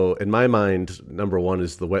 So in my mind, number one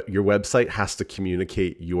is your website has to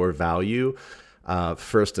communicate your value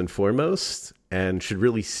first and foremost, and should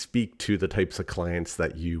really speak to the types of clients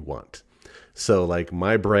that you want. So like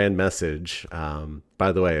my brand message,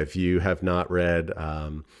 by the way, if you have not read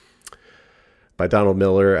by Donald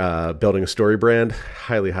Miller, Building a Story Brand,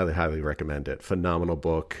 highly, highly, highly recommend it. Phenomenal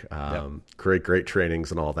book, great trainings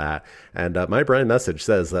and all that. And my brand message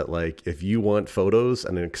says that like, if you want photos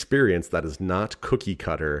and an experience that is not cookie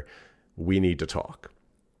cutter, we need to talk.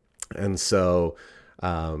 And so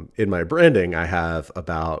in my branding, I have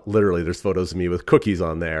about literally there's photos of me with cookies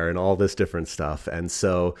on there and all this different stuff. And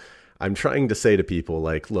so I'm trying to say to people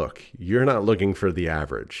like, look, you're not looking for the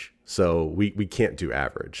average. So we can't do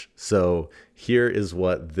average. So here is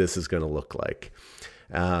what this is going to look like.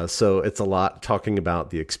 So it's a lot talking about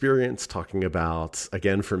the experience, talking about,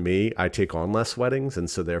 again, for me, I take on less weddings. And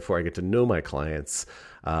so therefore I get to know my clients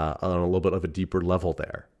on a little bit of a deeper level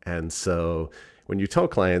there. And so when you tell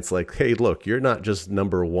clients like, hey, look, you're not just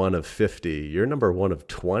number one of 50, you're number one of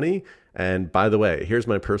 20. And by the way, here's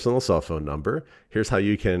my personal cell phone number. Here's how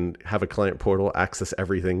you can have a client portal, access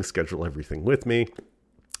everything, schedule everything with me.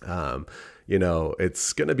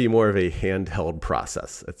 It's going to be more of a handheld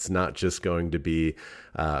process. It's not just going to be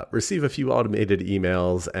receive a few automated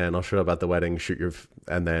emails and I'll show up at the wedding,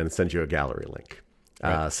 and then send you a gallery link.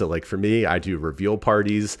 Right. So like for me, I do reveal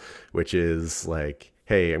parties, which is like,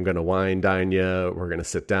 hey, I'm going to wine dine you. We're going to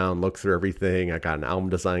sit down, look through everything. I got an album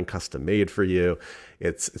design custom made for you.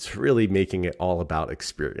 It's really making it all about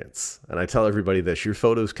experience. And I tell everybody this, your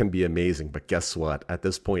photos can be amazing, but guess what? At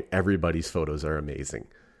this point, everybody's photos are amazing.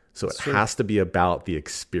 So it has to be about the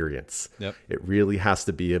experience. Yep. It really has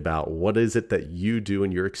to be about what is it that you do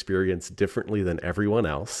in your experience differently than everyone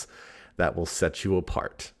else that will set you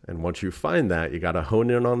apart. And once you find that, you got to hone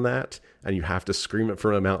in on that and you have to scream it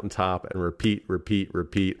from a mountaintop and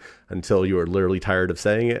repeat until you are literally tired of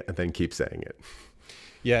saying it and then keep saying it.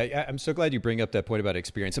 Yeah, I'm so glad you bring up that point about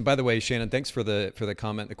experience. And by the way, Shannon, thanks for the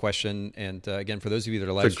comment, the question. And again, for those of you that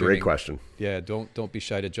are live streaming, great question. Yeah, don't be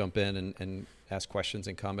shy to jump in and ask questions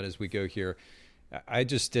and comment as we go here. I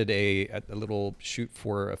just did a little shoot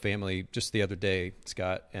for a family just the other day,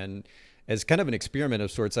 Scott, and as kind of an experiment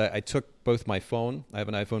of sorts, I took both my phone. I have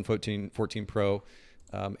an iPhone 14 Pro,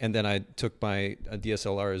 and then I took my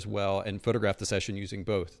DSLR as well and photographed the session using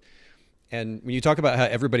both. And when you talk about how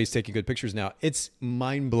everybody's taking good pictures now, it's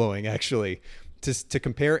mind-blowing, actually, to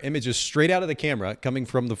compare images straight out of the camera coming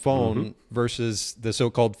from the phone versus the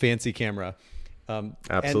so-called fancy camera.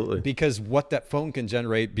 Absolutely. And because what that phone can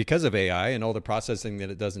generate because of AI and all the processing that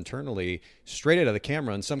it does internally, straight out of the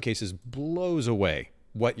camera, in some cases, blows away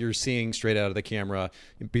what you're seeing straight out of the camera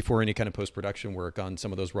before any kind of post-production work on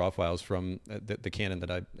some of those raw files from the Canon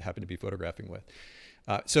that I happen to be photographing with.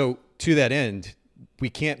 So to that end,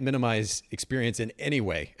 we can't minimize experience in any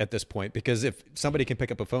way at this point, because if somebody can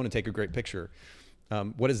pick up a phone and take a great picture,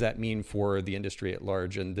 what does that mean for the industry at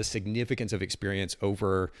large and the significance of experience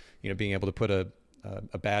over, being able to put a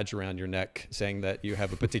badge around your neck saying that you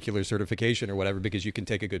have a particular certification or whatever, because you can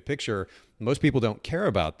take a good picture. Most people don't care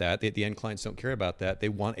about that. The end clients don't care about that. They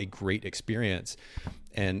want a great experience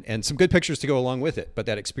and some good pictures to go along with it. But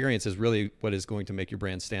that experience is really what is going to make your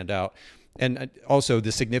brand stand out. And also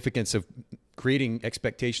the significance of creating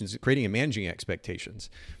expectations, creating and managing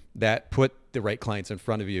expectations that put the right clients in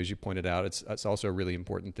front of you, as you pointed out. It's also a really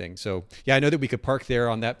important thing. So yeah, I know that we could park there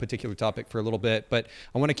on that particular topic for a little bit, but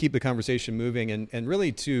I want to keep the conversation moving and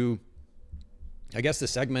really to, I guess, the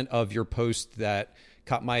segment of your post that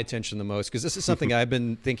caught my attention the most, because this is something I've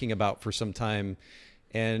been thinking about for some time.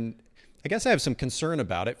 And I guess I have some concern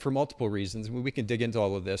about it for multiple reasons. We can dig into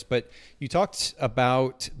all of this, but you talked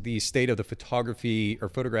about the state of the photography or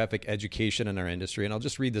photographic education in our industry. And I'll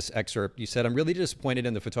just read this excerpt. You said, "I'm really disappointed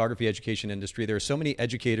in the photography education industry. There are so many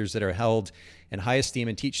educators that are held in high esteem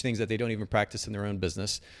and teach things that they don't even practice in their own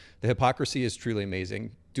business. The hypocrisy is truly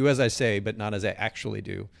amazing. Do as I say, but not as I actually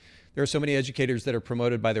do. There are so many educators that are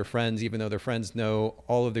promoted by their friends, even though their friends know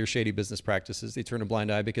all of their shady business practices. They turn a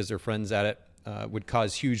blind eye because their friends at it would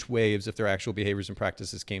cause huge waves if their actual behaviors and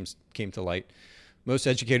practices came to light. Most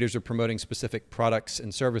educators are promoting specific products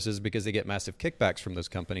and services because they get massive kickbacks from those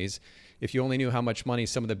companies. If you only knew how much money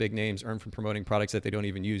some of the big names earn from promoting products that they don't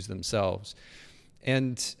even use themselves."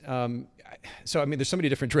 And so, I mean, there's so many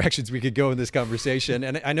different directions we could go in this conversation.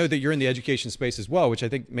 And I know that you're in the education space as well, which I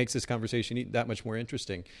think makes this conversation that much more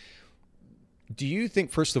interesting. Do you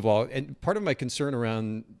think, first of all, and part of my concern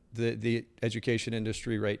around the education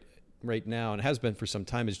industry right now, and has been for some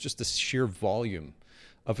time, is just the sheer volume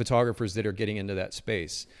of photographers that are getting into that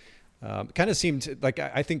space. Kind of seemed like,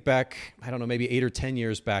 I think back, I don't know, maybe 8 or 10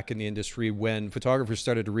 years back in the industry when photographers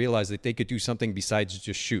started to realize that they could do something besides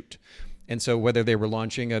just shoot. And so whether they were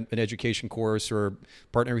launching an education course or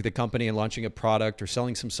partnering with a company and launching a product or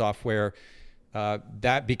selling some software,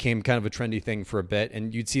 that became kind of a trendy thing for a bit.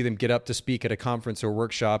 And you'd see them get up to speak at a conference or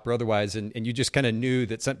workshop or otherwise, and you just kind of knew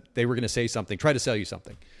that they were going to say something, try to sell you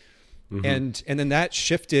something. Mm-hmm. And then that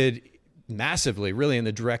shifted massively, really, in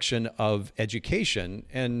the direction of education.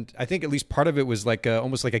 And I think at least part of it was like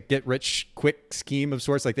almost like a get rich quick scheme of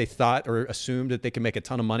sorts. Like they thought or assumed that they could make a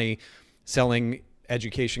ton of money selling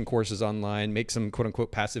education courses online, make some quote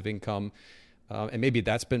unquote passive income. And maybe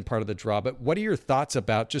that's been part of the draw. But what are your thoughts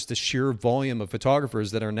about just the sheer volume of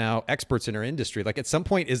photographers that are now experts in our industry? Like at some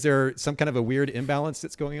point, is there some kind of a weird imbalance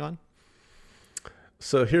that's going on?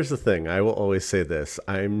 So here's the thing. I will always say this.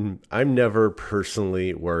 I'm never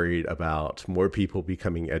personally worried about more people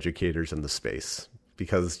becoming educators in the space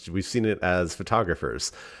because we've seen it as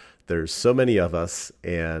photographers. There's so many of us,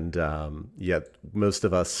 and yet most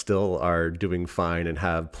of us still are doing fine and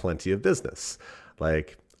have plenty of business.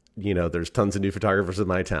 Like, there's tons of new photographers in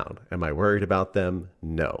my town. Am I worried about them?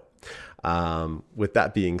 No. With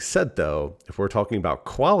that being said, though, if we're talking about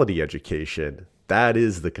quality education, that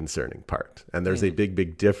is the concerning part. And there's a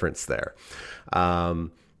big difference there. How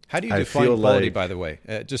do you define quality, by the way?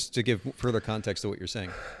 Just to give further context to what you're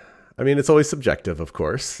saying. I mean, it's always subjective, of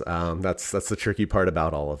course. That's the tricky part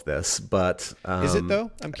about all of this. But is it,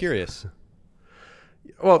 though? I'm curious.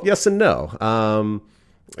 Well, yes and no.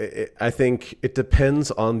 I think it depends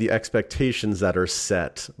on the expectations that are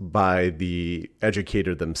set by the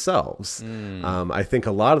educator themselves. I think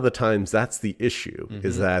a lot of the times that's the issue,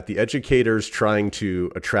 is that the educator's trying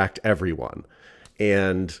to attract everyone.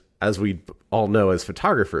 And as we all know as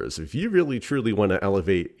photographers, if you really truly want to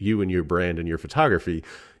elevate you and your brand and your photography,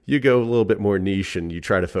 you go a little bit more niche and you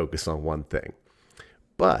try to focus on one thing.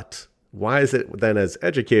 But why is it then as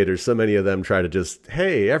educators, so many of them try to just,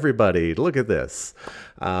 hey, everybody, look at this?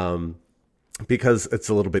 Because it's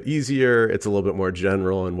a little bit easier, it's a little bit more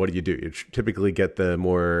general. And what do? You typically get the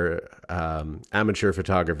more amateur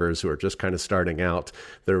photographers who are just kind of starting out.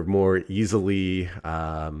 They're more easily,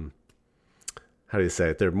 how do you say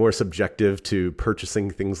it? They're more subjective to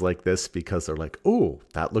purchasing things like this because they're like, oh,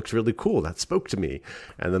 that looks really cool. That spoke to me.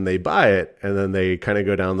 And then they buy it, and then they kind of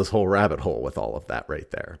go down this whole rabbit hole with all of that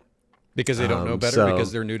right there. Because they don't know better,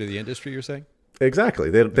 because they're new to the industry, you're saying? Exactly.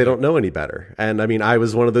 They don't know any better. And I mean, I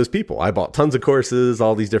was one of those people. I bought tons of courses,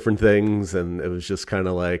 all these different things. And it was just kind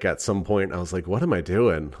of like, at some point I was like, what am I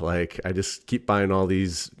doing? Like, I just keep buying all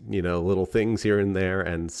these, little things here and there.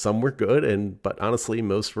 And some were good. But honestly,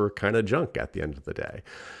 most were kind of junk at the end of the day.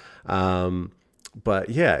 But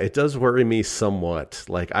yeah, it does worry me somewhat.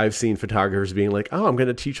 Like I've seen photographers being like, oh, I'm going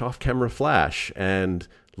to teach off camera flash. And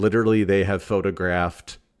literally they have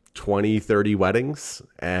photographed 20, 30 weddings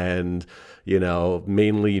and,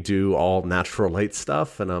 mainly do all natural light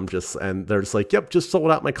stuff. And they're just like, yep, just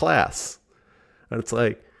sold out my class. And it's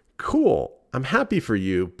like, cool. I'm happy for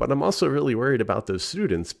you, but I'm also really worried about those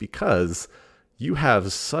students because you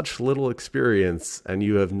have such little experience and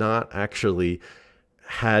you have not actually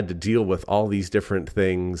had to deal with all these different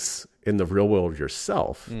things in the real world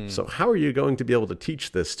yourself. So how are you going to be able to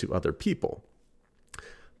teach this to other people?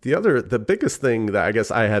 The biggest thing that I guess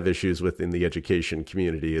I have issues with in the education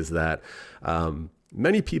community is that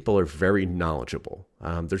many people are very knowledgeable.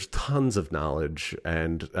 There's tons of knowledge,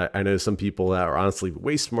 and I know some people that are honestly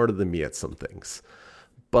way smarter than me at some things,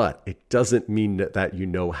 but it doesn't mean that you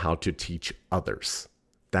know how to teach others.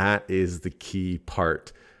 That is the key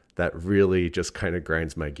part that really just kind of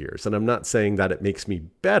grinds my gears. And I'm not saying that it makes me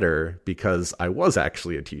better because I was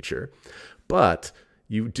actually a teacher, but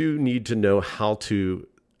you do need to know how to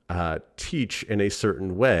teach in a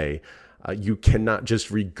certain way. You cannot just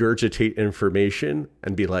regurgitate information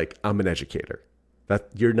and be like, I'm an educator. That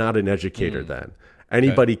you're not an educator then.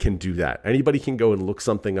 Anybody can do that. Anybody can go and look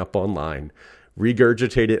something up online,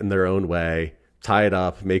 regurgitate it in their own way, tie it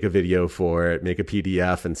up, make a video for it, make a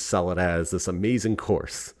PDF and sell it as this amazing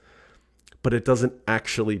course. But it doesn't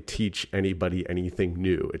actually teach anybody anything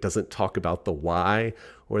new. It doesn't talk about the why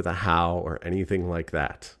or the how or anything like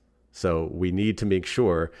that. So we need to make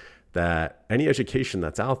sure that any education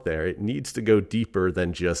that's out there, it needs to go deeper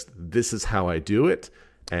than just, this is how I do it,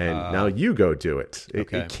 and now you go do it.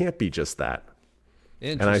 It can't be just that.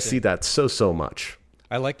 And I see that so much.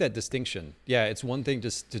 I like that distinction. Yeah, it's one thing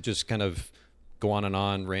just to just kind of go on and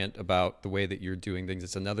on, rant about the way that you're doing things.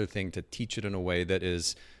 It's another thing to teach it in a way that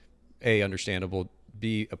is, A, understandable,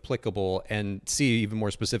 B, applicable, and C, even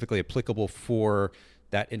more specifically, applicable for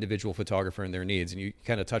that individual photographer and their needs. And you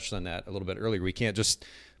kind of touched on that a little bit earlier. We can't just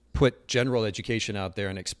put general education out there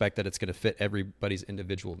and expect that it's going to fit everybody's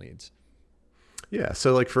individual needs. Yeah.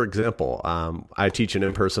 So like, for example, I teach an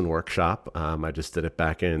in-person workshop. I just did it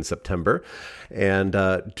back in September. And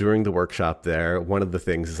during the workshop there, one of the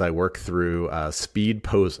things is I work through speed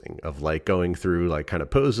posing of like going through like kind of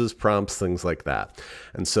poses, prompts, things like that.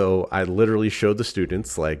 And so I literally showed the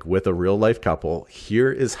students like with a real life couple,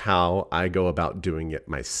 here is how I go about doing it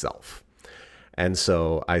myself. And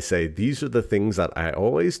so I say, these are the things that I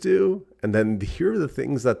always do. And then here are the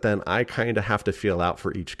things that then I kind of have to feel out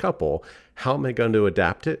for each couple. How am I going to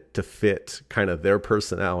adapt it to fit kind of their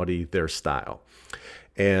personality, their style?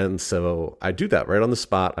 And so I do that right on the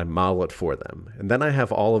spot. I model it for them. And then I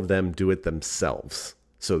have all of them do it themselves.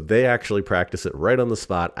 So they actually practice it right on the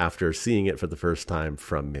spot after seeing it for the first time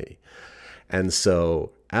from me. And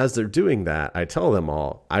so as they're doing that, I tell them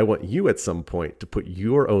all, I want you at some point to put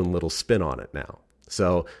your own little spin on it now.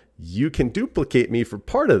 So you can duplicate me for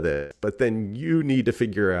part of this, but then you need to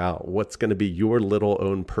figure out what's going to be your little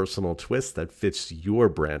own personal twist that fits your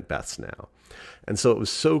brand best now. And so it was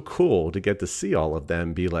so cool to get to see all of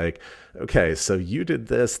them be like, okay, so you did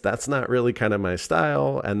this. That's not really kind of my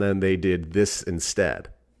style. And then they did this instead.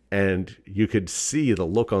 And you could see the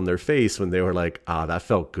look on their face when they were like, that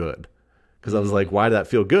felt good. Because I was like, why did that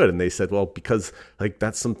feel good? And they said, well, because like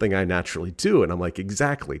that's something I naturally do. And I'm like,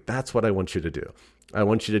 exactly. That's what I want you to do. I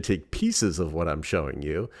want you to take pieces of what I'm showing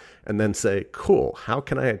you and then say, cool, how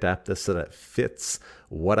can I adapt this so that it fits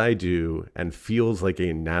what I do and feels like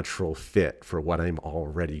a natural fit for what I'm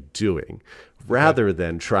already doing, rather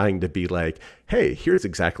than trying to be like, hey, here's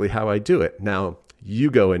exactly how I do it. Now you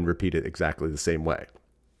go and repeat it exactly the same way.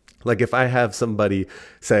 Like if I have somebody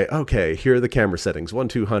say, okay, here are the camera settings,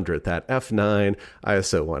 1/200, that f9,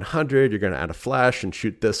 ISO 100, you're going to add a flash and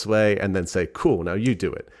shoot this way, and then say, cool, now you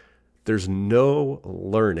do it. There's no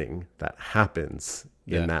learning that happens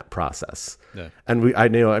in that process. Yeah. And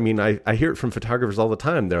I hear it from photographers all the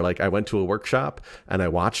time. They're like, I went to a workshop and I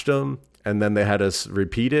watched them, and then they had us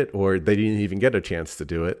repeat it, or they didn't even get a chance to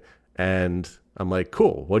do it. And I'm like,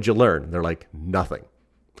 cool, what'd you learn? They're like, nothing.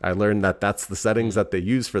 I learned that that's the settings that they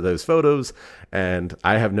use for those photos, and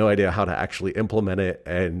I have no idea how to actually implement it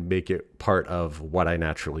and make it part of what I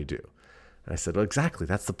naturally do. And I said, well, exactly.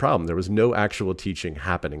 That's the problem. There was no actual teaching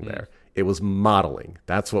happening there. It was modeling.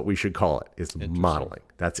 That's what we should call it. It's modeling.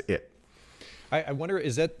 That's it. I wonder,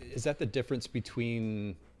 is that the difference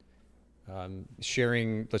between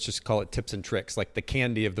sharing, let's just call it tips and tricks, like the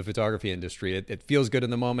candy of the photography industry? It feels good in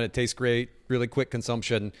the moment. It tastes great, really quick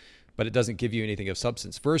consumption, but it doesn't give you anything of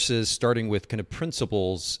substance, versus starting with kind of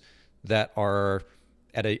principles that are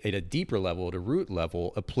at a deeper level, at a root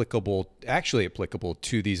level, applicable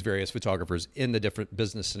to these various photographers in the different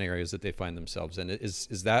business scenarios that they find themselves in.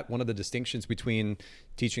 Is that one of the distinctions between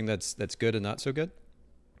teaching that's good and not so good?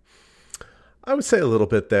 I would say a little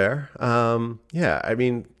bit there. Yeah, I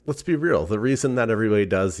mean, let's be real. The reason that everybody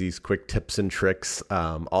does these quick tips and tricks,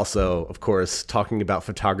 also, of course, talking about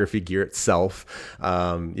photography gear itself,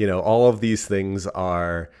 all of these things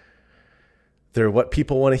they're what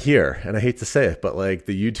people want to hear. And I hate to say it, but like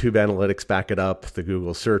the YouTube analytics back it up, the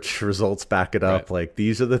Google search results back it up. Right. Like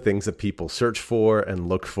these are the things that people search for and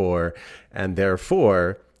look for. And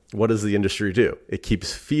therefore, what does the industry do? It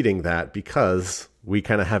keeps feeding that because we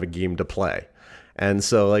kind of have a game to play. And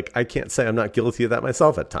so like, I can't say I'm not guilty of that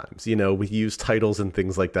myself at times. We use titles and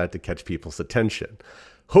things like that to catch people's attention.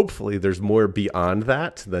 Hopefully there's more beyond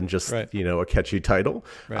that than just, a catchy title.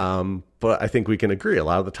 Right. But I think we can agree a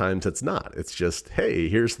lot of the times it's not. It's just, hey,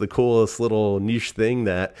 here's the coolest little niche thing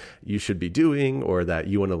that you should be doing or that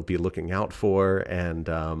you want to be looking out for. And,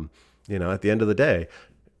 at the end of the day,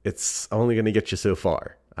 it's only going to get you so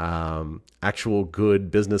far. Actual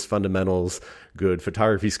good business fundamentals, good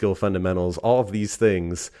photography skill fundamentals, all of these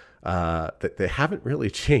things that they haven't really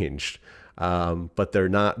changed. But they're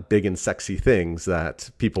not big and sexy things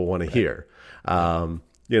that people want to hear.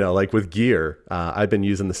 Like with gear, I've been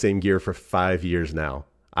using the same gear for 5 years now.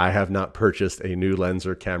 I have not purchased a new lens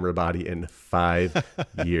or camera body in 5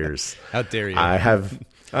 years. How dare you?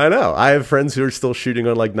 I know. I have friends who are still shooting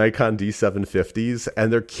on like Nikon D750s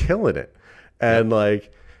and they're killing it. And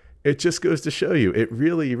it just goes to show you, it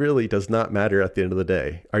really, really does not matter at the end of the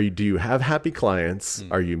day. Do you have happy clients?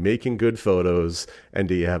 Are you making good photos? And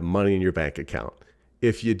do you have money in your bank account?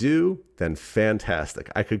 If you do, then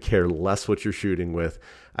fantastic. I could care less what you're shooting with.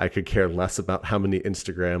 I could care less about how many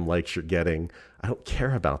Instagram likes you're getting. I don't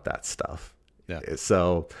care about that stuff. Yeah.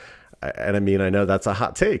 So and I mean, I know that's a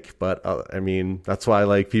hot take, but I mean, that's why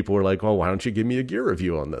like people were like, well, why don't you give me a gear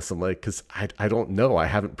review on this? I'm like, because I don't know. I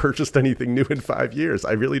haven't purchased anything new in 5 years.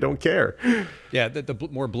 I really don't care. Yeah, the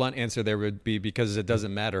more blunt answer there would be because it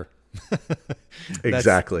doesn't matter.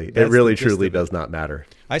 Exactly. That's it really truly does not matter.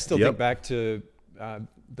 I still think back to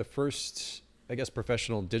the first, I guess,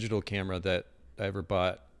 professional digital camera that I ever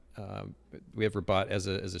bought. We ever bought as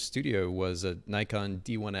a studio was a Nikon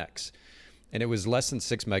D1X, and it was less than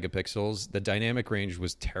 6 megapixels. The dynamic range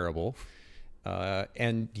was terrible,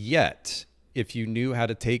 and yet if you knew how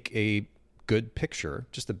to take a good picture,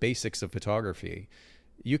 just the basics of photography,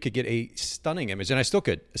 you could get a stunning image, and I still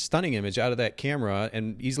could, a stunning image out of that camera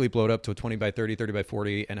and easily blow it up to a 20 by 30, 30 by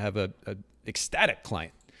 40 and have a ecstatic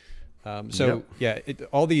client.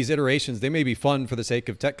 All these iterations, they may be fun for the sake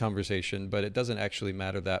of tech conversation, but it doesn't actually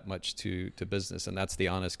matter that much to business, and that's the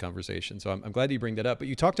honest conversation. So I'm glad you bring that up. But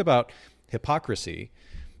you talked about hypocrisy.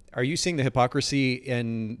 Are you seeing the hypocrisy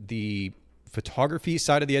in the photography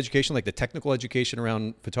side of the education, like the technical education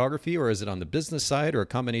around photography, or is it on the business side, or a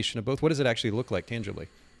combination of both? What does it actually look like tangibly?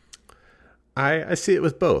 I see it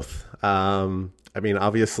with both. I mean,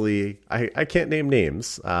 obviously, I can't name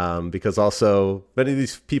names because also many of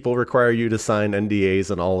these people require you to sign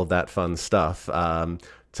NDAs and all of that fun stuff. I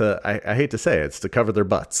hate to say it, it's to cover their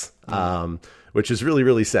butts, which is really,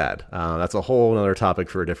 really sad. That's a whole other topic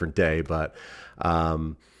for a different day, but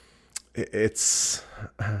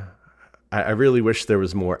I really wish there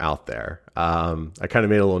was more out there. I kind of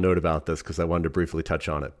made a little note about this because I wanted to briefly touch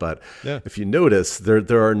on it. But if you notice,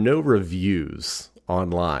 there are no reviews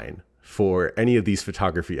online for any of these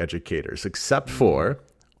photography educators, except for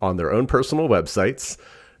on their own personal websites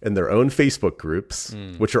and their own Facebook groups,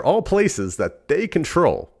 which are all places that they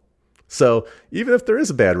control. So even if there is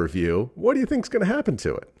a bad review, what do you think is going to happen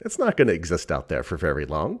to it? It's not going to exist out there for very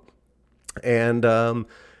long. And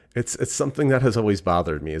it's something that has always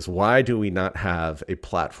bothered me is why do we not have a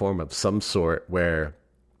platform of some sort where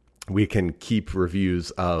we can keep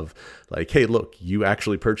reviews of like, hey, look, you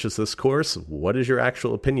actually purchased this course. What is your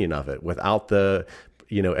actual opinion of it without the,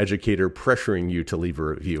 educator pressuring you to leave a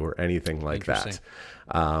review or anything like that?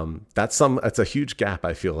 That's a huge gap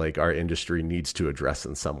I feel like our industry needs to address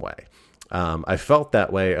in some way. I felt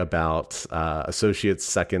that way about associates,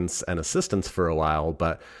 seconds, and assistants for a while,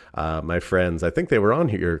 but my friends, I think they were on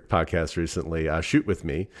your podcast recently, Shoot With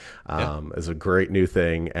Me is a great new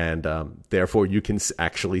thing, and therefore you can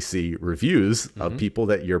actually see reviews of people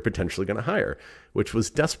that you're potentially going to hire, which was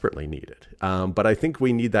desperately needed. But I think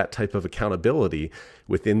we need that type of accountability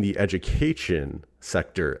within the education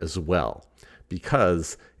sector as well.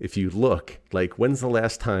 Because if you look, like, when's the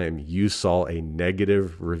last time you saw a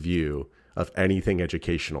negative review of anything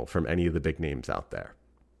educational from any of the big names out there?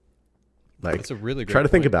 Like, that's a really great try to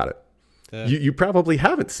think about it. Yeah. You probably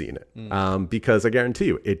haven't seen it because I guarantee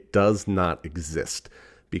you it does not exist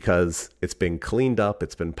because it's been cleaned up,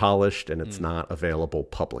 it's been polished, and it's not available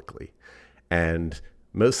publicly. And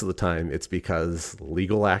most of the time it's because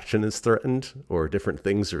legal action is threatened or different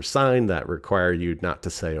things are signed that require you not to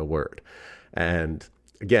say a word. And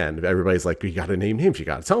again, everybody's like, you got to name names. You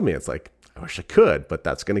got to tell me. It's like, I wish I could, but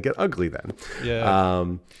that's going to get ugly then. Yeah.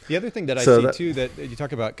 The other thing that I see too, that you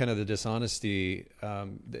talk about kind of the dishonesty,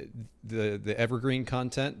 the evergreen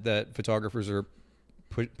content that photographers are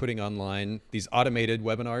putting online, these automated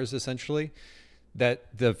webinars, essentially,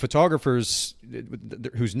 that the photographers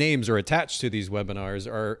whose names are attached to these webinars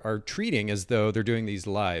are treating as though they're doing these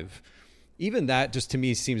live. Even that just to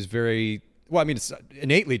me seems very, well, I mean, it's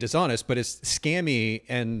innately dishonest, but it's scammy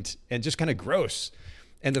and just kind of gross.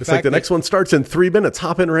 And it's like the next one starts in 3 minutes.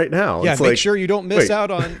 Hop in right now. Yeah, it's make sure you don't miss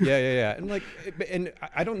out on. Yeah. And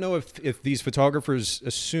I don't know if these photographers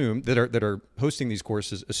assume that are hosting these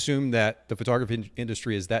courses assume that the photography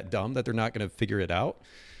industry is that dumb that they're not going to figure it out,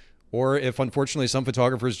 or if unfortunately some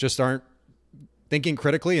photographers just aren't thinking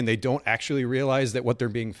critically and they don't actually realize that what they're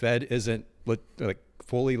being fed isn't like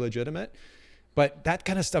fully legitimate. But that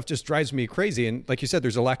kind of stuff just drives me crazy. And like you said,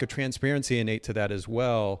 there's a lack of transparency innate to that as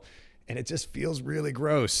well. And it just feels really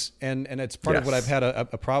gross. And it's part of what I've had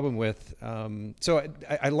a problem with. So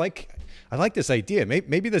I like this idea.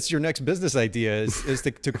 Maybe that's your next business idea is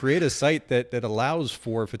to create a site that allows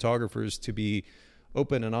for photographers to be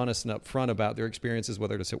open and honest and upfront about their experiences,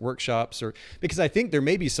 whether it's at workshops or, because I think there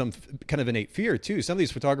may be some kind of innate fear too. Some of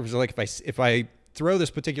these photographers are like, if I throw this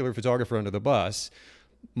particular photographer under the bus,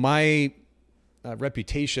 my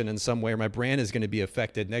reputation in some way or my brand is going to be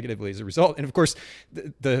affected negatively as a result. And of course,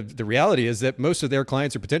 the reality is that most of their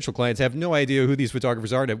clients or potential clients have no idea who these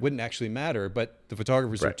photographers are, and it wouldn't actually matter. But the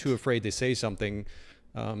photographers are too afraid to say something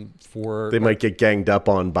for they might get ganged up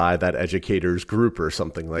on by that educators group or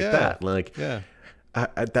something like that.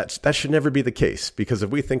 That should never be the case, because if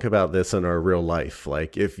we think about this in our real life,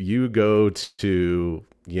 like if you go to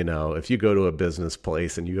a business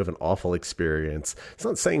place and you have an awful experience, it's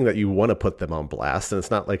not saying that you want to put them on blast. And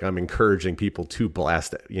it's not like I'm encouraging people to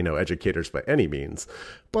blast, educators by any means.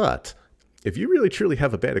 But if you really truly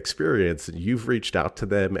have a bad experience and you've reached out to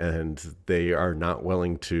them and they are not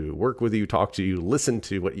willing to work with you, talk to you, listen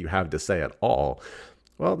to what you have to say at all,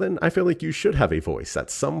 well, then I feel like you should have a voice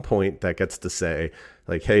at some point that gets to say,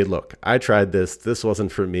 like, hey, look, I tried this. This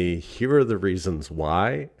wasn't for me. Here are the reasons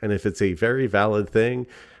why. And if it's a very valid thing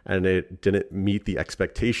and it didn't meet the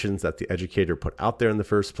expectations that the educator put out there in the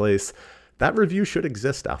first place, that review should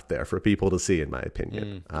exist out there for people to see, in my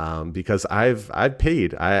opinion. Because I've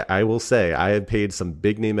paid, I will say, I have paid some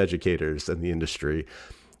big name educators in the industry.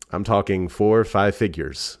 I'm talking 4 or 5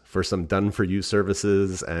 figures for some done-for-you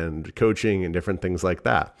services and coaching and different things like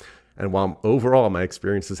that. And while overall my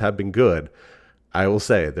experiences have been good, I will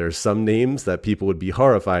say there's some names that people would be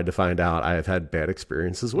horrified to find out I have had bad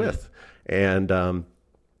experiences with. And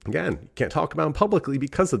again, you can't talk about them publicly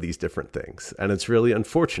because of these different things. And it's really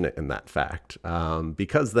unfortunate in that fact,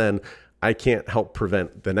 because then I can't help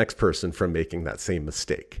prevent the next person from making that same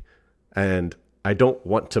mistake. And I don't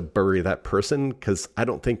want to bury that person because I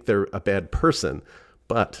don't think they're a bad person,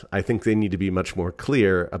 but I think they need to be much more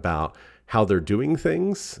clear about how they're doing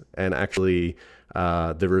things. And actually,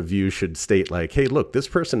 the review should state like, hey, look, this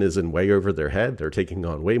person is in way over their head. They're taking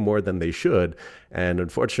on way more than they should. And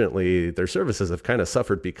unfortunately, their services have kind of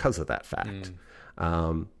suffered because of that fact.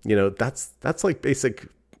 That's like basic,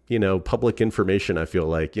 public information. I feel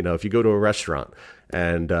like, if you go to a restaurant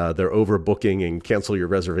and they're overbooking and cancel your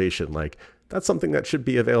reservation, like, that's something that should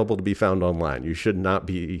be available to be found online. You should not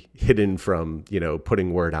be hidden from,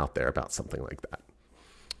 putting word out there about something like that.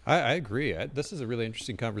 I agree. This is a really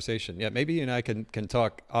interesting conversation. Yeah, maybe you and I can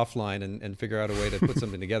talk offline and figure out a way to put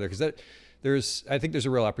something together, because I think there's a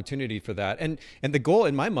real opportunity for that. And the goal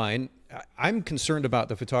in my mind, I'm concerned about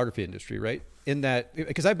the photography industry, right? In that,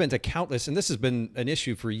 because I've been to countless, and this has been an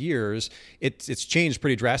issue for years. It's changed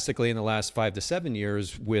pretty drastically in the last 5 to 7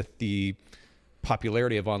 years with the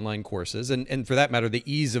popularity of online courses, and for that matter, the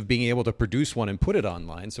ease of being able to produce one and put it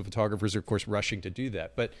online. So photographers are, of course, rushing to do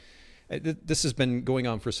that. But this has been going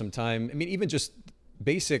on for some time. I mean, even just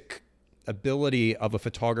basic ability of a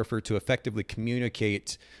photographer to effectively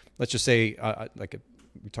communicate, let's just say, we're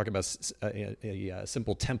talking about a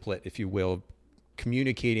simple template, if you will,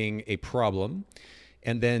 communicating a problem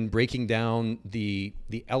and then breaking down the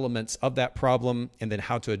elements of that problem and then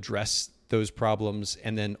how to address those problems,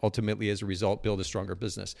 and then ultimately, as a result, build a stronger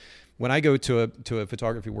business. When I go to a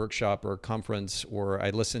photography workshop or a conference, or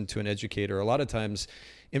I listen to an educator, a lot of times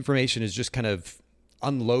information is just kind of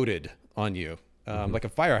unloaded on you, like a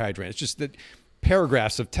fire hydrant. It's just that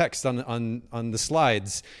paragraphs of text on the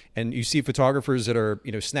slides, and you see photographers that are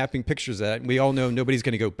snapping pictures of that, and we all know nobody's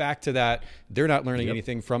going to go back to that. They're not learning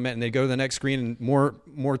anything from it, and they go to the next screen and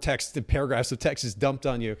more text and paragraphs of text is dumped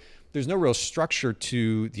on you. There's no real structure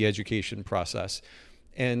to the education process,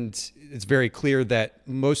 and it's very clear that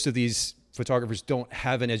most of these photographers don't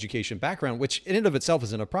have an education background, which in and of itself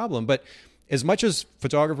isn't a problem. But as much as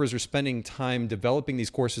photographers are spending time developing these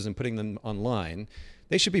courses and putting them online,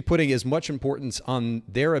 they should be putting as much importance on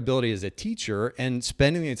their ability as a teacher and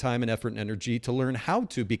spending the time and effort and energy to learn how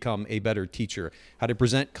to become a better teacher, how to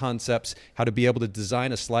present concepts, how to be able to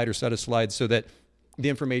design a slide or set of slides so that the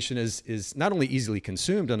information is not only easily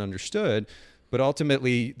consumed and understood, but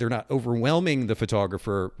ultimately they're not overwhelming the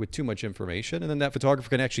photographer with too much information. And then that photographer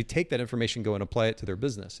can actually take that information, go and apply it to their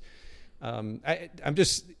business.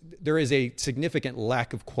 There is a significant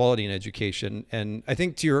lack of quality in education. And I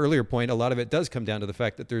think to your earlier point, a lot of it does come down to the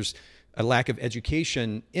fact that there's a lack of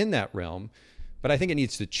education in that realm, but I think it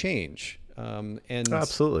needs to change. And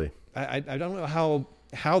absolutely. I don't know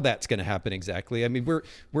how that's going to happen exactly. I mean,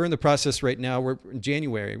 we're in the process right now. We're in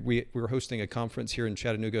January. We're hosting a conference here in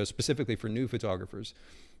Chattanooga specifically for new photographers.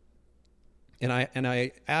 And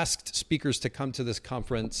I asked speakers to come to this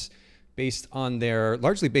conference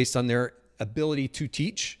largely based on their ability to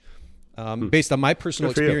teach, based on my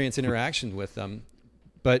personal experience interaction with them.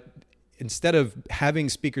 But instead of having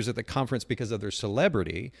speakers at the conference because of their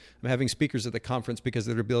celebrity, I'm having speakers at the conference because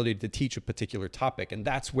of their ability to teach a particular topic. And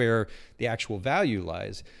that's where the actual value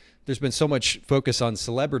lies. There's been so much focus on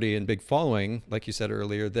celebrity and big following, like you said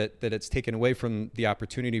earlier, that it's taken away from the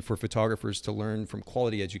opportunity for photographers to learn from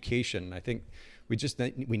quality education. I think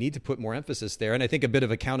we need to put more emphasis there. And I think a bit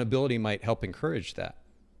of accountability might help encourage that.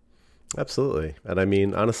 Absolutely. And I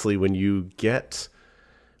mean, honestly, when you get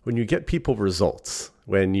people results,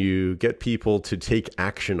 when you get people to take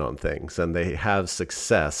action on things and they have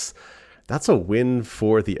success, that's a win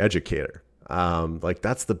for the educator. Like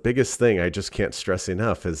that's the biggest thing I just can't stress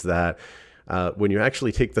enough is that when you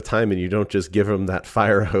actually take the time and you don't just give them that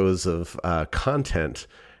fire hose of content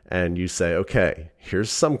and you say, okay,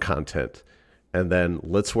 here's some content, and then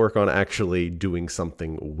let's work on actually doing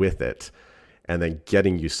something with it and then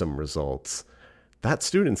getting you some results. That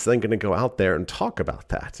student's then going to go out there and talk about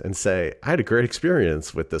that and say, I had a great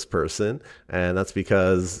experience with this person. And that's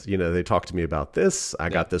because, they talked to me about this. I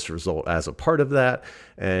got this result as a part of that.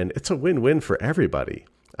 And it's a win-win for everybody.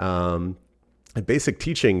 Basic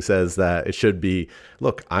teaching says that it should be,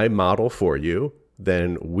 look, I model for you,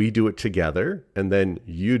 then we do it together, and then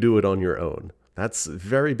you do it on your own. That's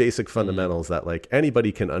very basic fundamentals that like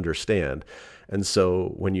anybody can understand. And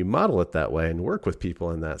so when you model it that way and work with people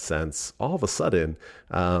in that sense, all of a sudden,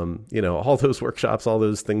 all those workshops, all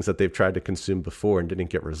those things that they've tried to consume before and didn't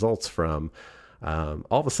get results from, all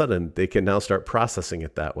of a sudden they can now start processing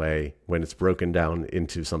it that way when it's broken down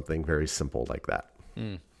into something very simple like that.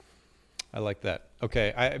 I like that.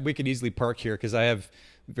 Okay. We could easily park here because I have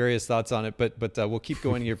various thoughts on it, but we'll keep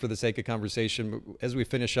going here for the sake of conversation. As we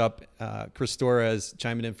finish up, Chris Torres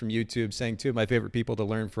chiming in from YouTube saying two of my favorite people to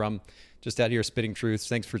learn from, just out here spitting truths.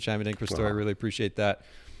 Thanks for chiming in, Chris Torres. I really appreciate that.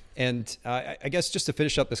 And I guess just to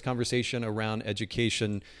finish up this conversation around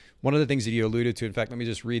education, one of the things that you alluded to, in fact, let me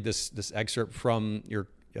just read this excerpt from your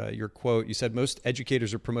quote. You said, most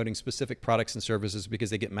educators are promoting specific products and services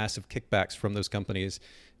because they get massive kickbacks from those companies.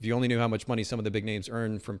 If you only knew how much money some of the big names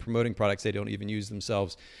earn from promoting products they don't even use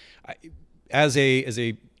themselves. As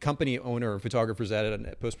a company owner, photographers at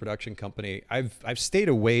a post-production company, I've stayed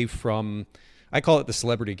away from, I call it the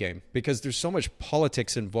celebrity game, because there's so much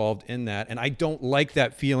politics involved in that. And I don't like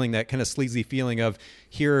that feeling, that kind of sleazy feeling of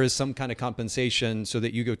here is some kind of compensation so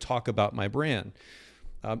that you go talk about my brand.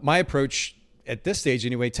 My approach at this stage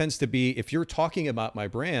anyway, tends to be, if you're talking about my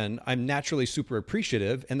brand, I'm naturally super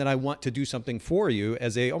appreciative. And then I want to do something for you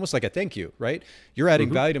as almost like a thank you, right? You're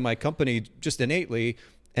adding value to my company just innately.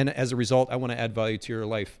 And as a result, I want to add value to your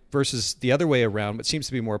life, versus the other way around, what seems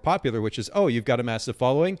to be more popular, which is, oh, you've got a massive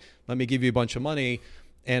following. Let me give you a bunch of money.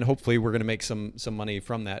 And hopefully we're going to make some money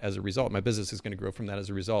from that as a result. My business is going to grow from that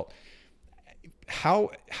as a result.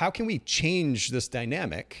 How can we change this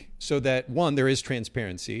dynamic so that, one, there is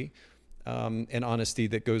transparency, and honesty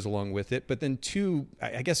that goes along with it. But then two,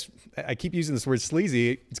 I guess I keep using this word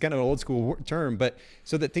sleazy. It's kind of an old school term, but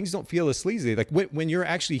so that things don't feel as sleazy. Like when you're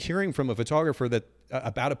actually hearing from a photographer that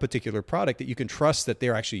about a particular product, that you can trust that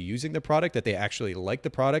they're actually using the product, that they actually like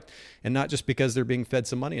the product, and not just because they're being fed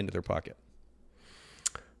some money into their pocket.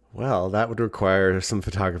 Well, that would require some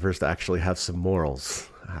photographers to actually have some morals.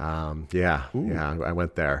 I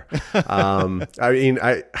went there.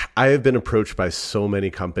 I have been approached by so many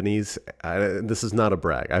companies. This is not a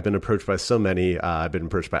brag. I've been approached by so many. I've been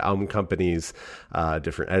approached by album companies,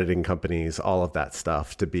 different editing companies, all of that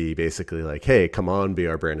stuff, to be basically like, hey, come on, be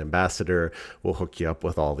our brand ambassador. We'll hook you up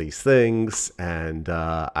with all these things. And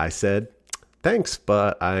I said, thanks,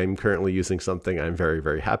 but I'm currently using something I'm very,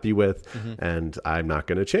 very happy with, and I'm not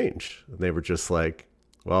going to change. And they were just like,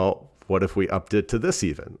 well, what if we upped it to this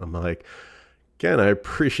even? I'm like, again, I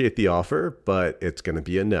appreciate the offer, but it's going to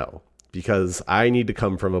be a no, because I need to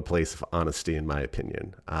come from a place of honesty, in my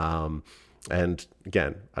opinion. And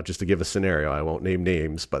again, just to give a scenario, I won't name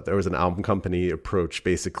names, but there was an album company approach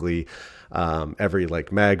basically every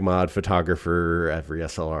like mag mod photographer, every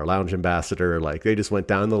SLR lounge ambassador, like they just went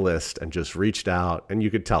down the list and just reached out, and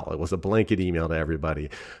you could tell it was a blanket email to everybody.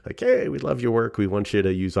 Like, hey, we love your work. We want you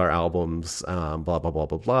to use our albums, blah, blah, blah,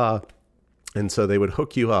 blah, blah. And so they would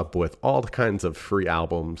hook you up with all the kinds of free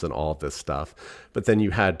albums and all of this stuff. But then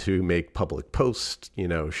you had to make public posts,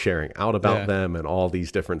 sharing out about them and all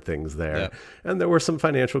these different things there. Yeah. And there were some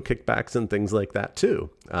financial kickbacks and things like that too.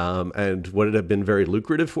 And would it have been very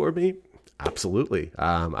lucrative for me? Absolutely.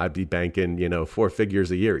 I'd be banking, 4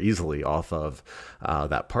 figures a year easily off of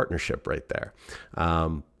that partnership right there.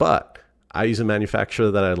 But I use a manufacturer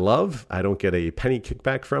that I love. I don't get a penny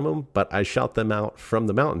kickback from them, but I shout them out from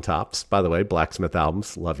the mountaintops. By the way, Blacksmith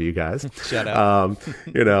Albums, love you guys. Shout out.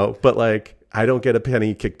 But like, I don't get a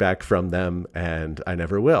penny kickback from them, and I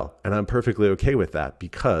never will. And I'm perfectly okay with that,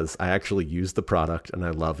 because I actually use the product and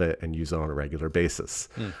I love it and use it on a regular basis.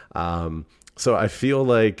 So I feel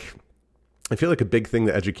like a big thing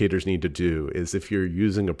that educators need to do is, if you're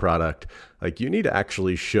using a product, like, you need to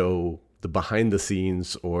actually show the behind the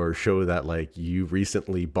scenes, or show that like you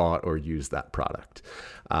recently bought or used that product.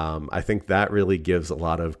 I think that really gives a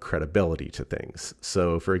lot of credibility to things.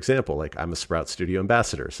 So for example, like, I'm a Sprout Studio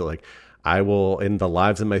ambassador. So like, I will, in the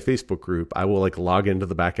lives in my Facebook group, I will like log into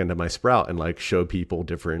the back end of my Sprout and like show people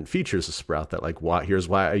different features of Sprout that like, here's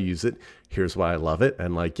why I use it. Here's why I love it.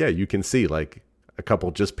 And like, yeah, you can see like a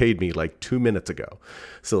couple just paid me like 2 minutes ago.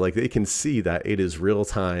 So like they can see that it is real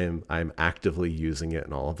time. I'm actively using it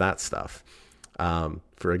and all of that stuff.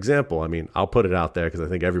 For example, I mean, I'll put it out there because I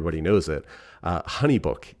think everybody knows it.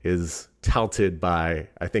 HoneyBook is touted by,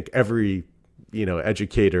 I think, every,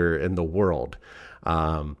 educator in the world.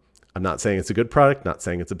 I'm not saying it's a good product, not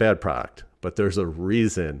saying it's a bad product, but there's a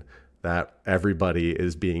reason that everybody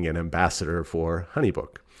is being an ambassador for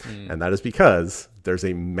HoneyBook. And that is because there's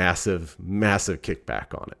a massive, massive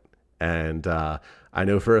kickback on it. And I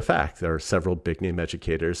know for a fact there are several big name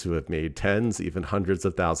educators who have made tens, even hundreds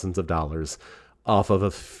of thousands of dollars off of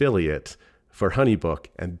affiliate for HoneyBook,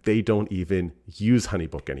 and they don't even use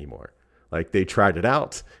HoneyBook anymore. Like they tried it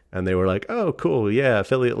out and they were like, oh, cool. Yeah.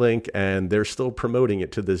 Affiliate link. And they're still promoting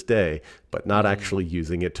it to this day, but not actually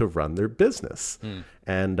using it to run their business.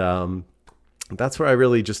 And that's where I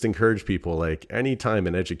really just encourage people, like anytime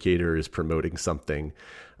an educator is promoting something,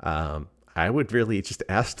 I would really just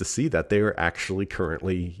ask to see that they are actually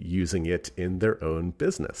currently using it in their own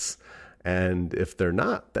business. And if they're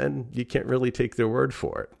not, then you can't really take their word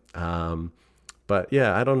for it. But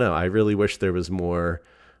yeah, I don't know. I really wish there was more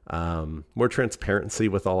transparency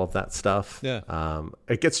with all of that stuff. Yeah.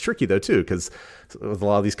 It gets tricky though too, because with a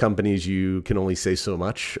lot of these companies, you can only say so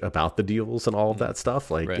much about the deals and all of that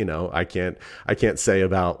stuff. Like, Right. I can't say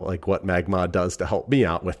about like what Magmod does to help me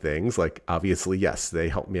out with things. Like obviously, yes, they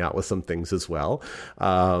help me out with some things as well.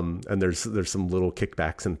 And there's some little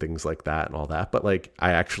kickbacks and things like that and all that. But like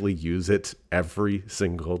I actually use it every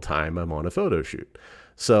single time I'm on a photo shoot.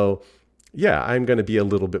 So yeah, I'm going to be a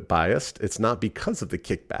little bit biased. It's not because of the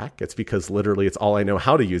kickback. It's because literally it's all I know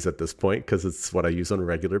how to use at this point because it's what I use on a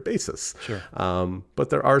regular basis. Sure. But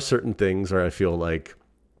there are certain things where I feel like,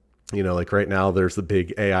 like right now there's the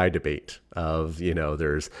big AI debate of,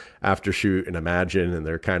 there's Aftershoot and Imagine, and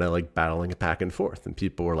they're kind of like battling it back and forth. And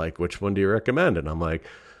people were like, which one do you recommend? And I'm like,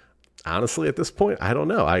 honestly, at this point, I don't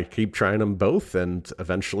know. I keep trying them both and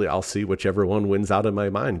eventually I'll see whichever one wins out in my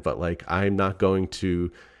mind. But like, I'm not going to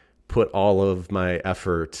put all of my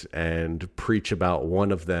effort and preach about one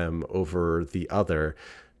of them over the other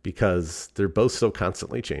because they're both so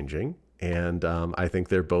constantly changing. And I think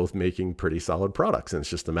they're both making pretty solid products. And it's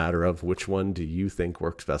just a matter of which one do you think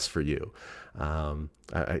works best for you? I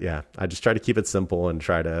just try to keep it simple and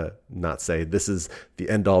try to not say this is the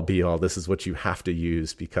end all be all. This is what you have to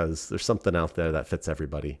use because there's something out there that fits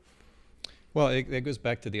everybody. Well, it goes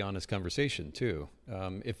back to the honest conversation too.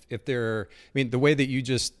 The way that you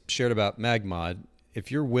just shared about Magmod, if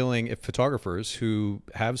photographers who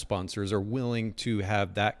have sponsors are willing to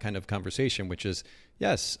have that kind of conversation, which is,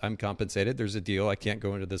 yes, I'm compensated, there's a deal, I can't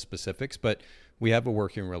go into the specifics, but we have a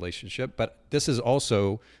working relationship. But this is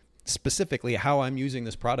also specifically how I'm using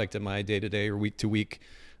this product in my day-to-day or week-to-week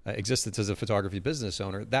existence as a photography business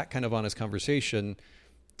owner. That kind of honest conversation,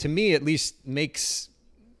 to me at least, makes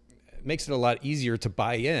it a lot easier to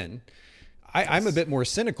buy in. I'm a bit more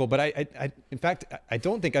cynical, but in fact, I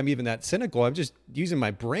don't think I'm even that cynical. I'm just using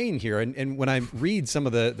my brain here. And when I read some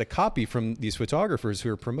of the copy from these photographers who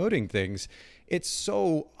are promoting things, it's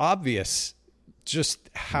so obvious just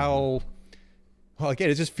how, well, again,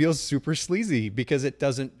 it just feels super sleazy because it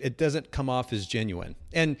doesn't come off as genuine.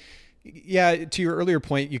 And yeah, to your earlier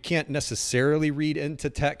point, you can't necessarily read into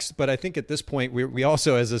text, but I think at this point, we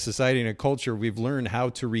also, as a society and a culture, we've learned how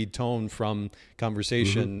to read tone from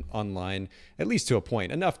conversation online, at least to a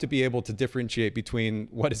point, enough to be able to differentiate between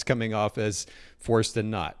what is coming off as forced and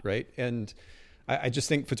not, right? And I just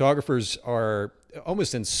think photographers are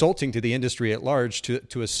almost insulting to the industry at large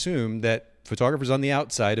to assume that photographers on the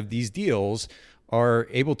outside of these deals are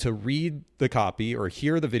able to read the copy or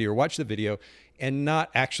hear the video or watch the video and not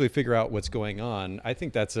actually figure out what's going on. I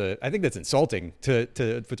think that's insulting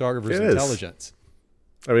to photographers' intelligence.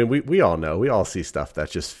 I mean, we all know, we all see stuff that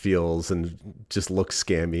just feels and just looks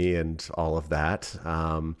scammy and all of that.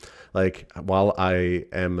 Like while I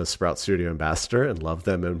am a Sprout Studio ambassador and love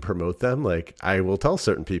them and promote them, like I will tell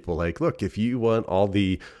certain people, like, look, if you want all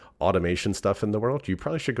the automation stuff in the world, you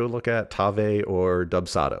probably should go look at Tave or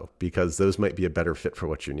Dubsado because those might be a better fit for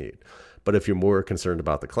what you need. But if you're more concerned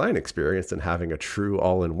about the client experience and having a true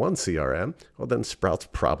all-in-one CRM, well, then Sprout's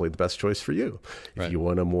probably the best choice for you. Right. If you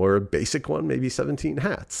want a more basic one, maybe 17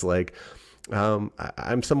 Hats. Like,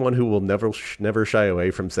 I'm someone who will never shy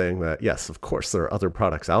away from saying that, yes, of course, there are other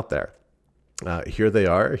products out there. Here they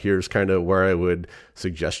are. Here's kind of where I would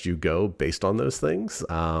suggest you go based on those things.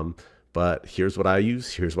 but here's what I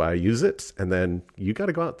use, here's why I use it. And then you got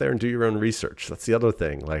to go out there and do your own research. That's the other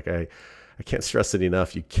thing. Like I can't stress it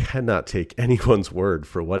enough. You cannot take anyone's word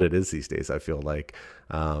for what it is these days. I feel like,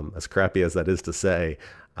 as crappy as that is to say,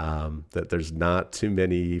 that there's not too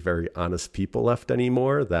many very honest people left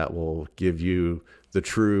anymore that will give you the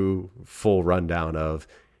true full rundown of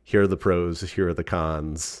here are the pros, here are the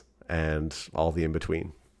cons, and all the in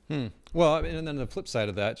between. Well, I mean, and then the flip side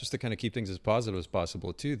of that, just to kind of keep things as positive as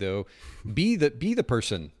possible too, though, be the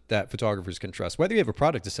person that photographers can trust, whether you have a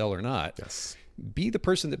product to sell or not. Yes. Be the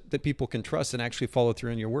person that people can trust and actually follow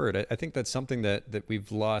through on your word. I think that's something that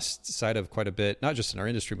we've lost sight of quite a bit, not just in our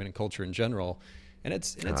industry, but in culture in general. And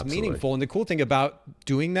it's meaningful. And the cool thing about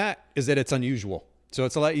doing that is that it's unusual. So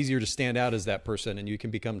it's a lot easier to stand out as that person, and you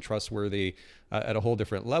can become trustworthy at a whole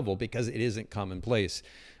different level because it isn't commonplace.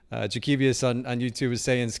 Jakevius on YouTube is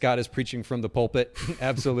saying Scott is preaching from the pulpit.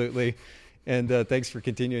 Absolutely. And thanks for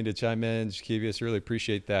continuing to chime in, Jakevius. Really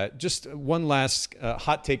appreciate that. Just one last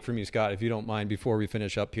hot take from you, Scott, if you don't mind, before we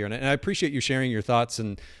finish up here. And I appreciate you sharing your thoughts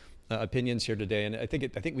and opinions here today. And I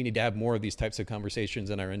think we need to have more of these types of conversations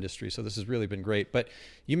in our industry. So this has really been great. But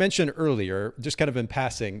you mentioned earlier, just kind of in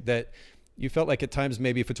passing, that you felt like at times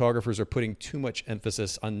maybe photographers are putting too much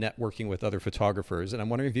emphasis on networking with other photographers. And I'm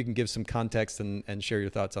wondering if you can give some context and share your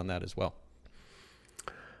thoughts on that as well.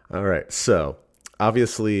 All right. So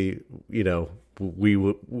obviously, we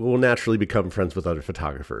will naturally become friends with other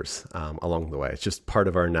photographers along the way. It's just part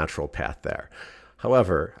of our natural path there.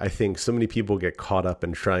 However, I think so many people get caught up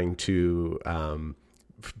in trying to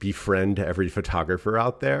befriend every photographer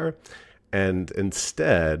out there. And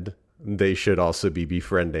instead, they should also be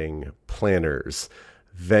befriending planners,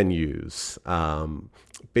 venues,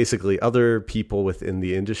 basically other people within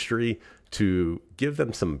the industry to give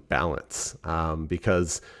them some balance.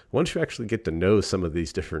 Because once you actually get to know some of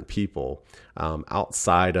these different people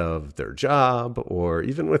outside of their job or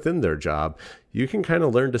even within their job, you can kind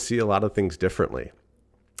of learn to see a lot of things differently.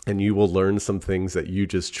 And you will learn some things that you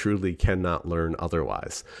just truly cannot learn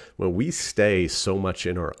otherwise. When we stay so much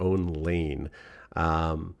in our own lane,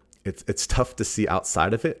 it's tough to see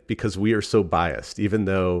outside of it because we are so biased, even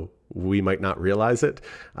though we might not realize it.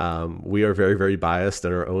 We are very, very biased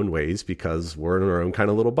in our own ways because we're in our own kind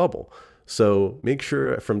of little bubble. So make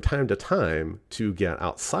sure from time to time to get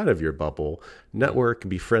outside of your bubble, network,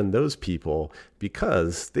 befriend those people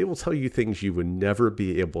because they will tell you things you would never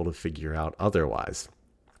be able to figure out otherwise.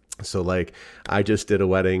 So like I just did a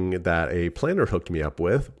wedding that a planner hooked me up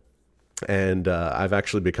with. And I've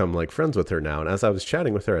actually become like friends with her now. And as I was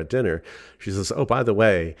chatting with her at dinner, she says, "Oh, by the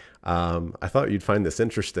way, I thought you'd find this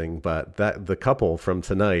interesting, but the couple from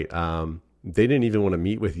tonight, they didn't even want to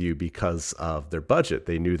meet with you because of their budget.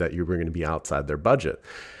 They knew that you were going to be outside their budget."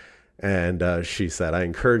 And she said, "I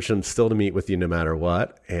encouraged them still to meet with you no matter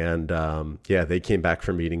what." And they came back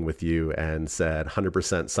from meeting with you and said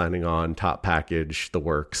 100% signing on, top package, the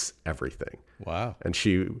works, everything. Wow. And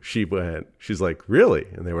she's like, "Really?"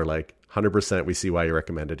 And they were like, 100%, we see why you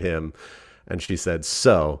recommended him. And she said,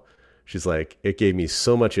 she's like, "It gave me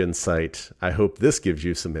so much insight. I hope this gives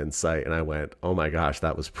you some insight." And I went, "Oh my gosh,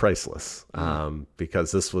 that was priceless."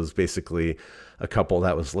 Because this was basically a couple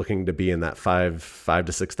that was looking to be in that $5,000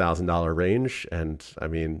 to $6,000 range. And I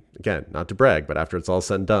mean, again, not to brag, but after it's all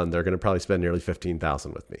said and done, they're going to probably spend nearly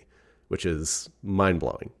 $15,000 with me, which is mind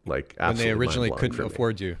blowing. Like absolutely. When they originally couldn't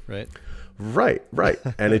afford you, right? Right.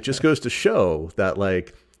 And it just goes to show that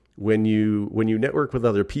like, when you network with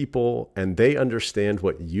other people and they understand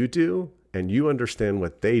what you do and you understand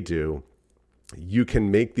what they do, you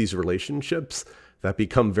can make these relationships that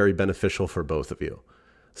become very beneficial for both of you.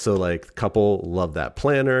 So like couple love that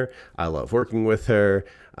planner. I love working with her.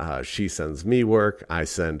 She sends me work. I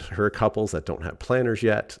send her couples that don't have planners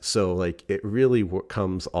yet. So like it really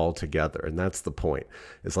comes all together. And that's the point.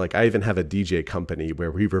 It's like I even have a DJ company where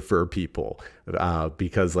we refer people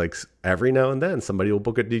because like every now and then somebody will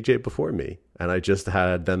book a DJ before me. And I just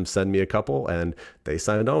had them send me a couple and they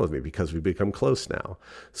signed on with me because we've become close now.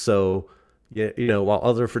 So while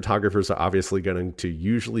other photographers are obviously going to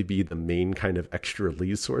usually be the main kind of extra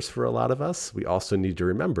lead source for a lot of us, we also need to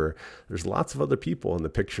remember there's lots of other people in the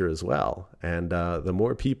picture as well. And the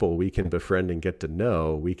more people we can befriend and get to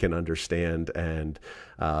know, we can understand and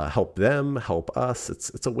help them, help us.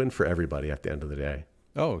 It's a win for everybody at the end of the day.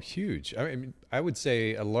 Oh, huge. I mean, I would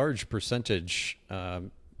say a large percentage,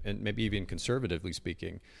 and maybe even conservatively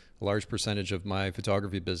speaking, a large percentage of my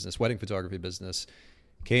photography business, wedding photography business,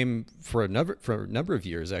 came for a number of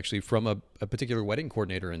years actually from a particular wedding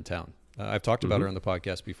coordinator in town. I've talked about her on the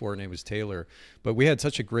podcast before. Her name was Taylor, but we had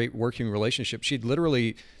such a great working relationship. She'd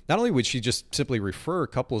literally, not only would she just simply refer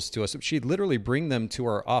couples to us, she'd literally bring them to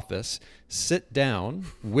our office, sit down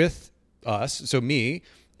with us, so me,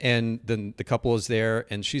 and then the couple is there,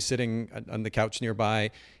 and she's sitting on the couch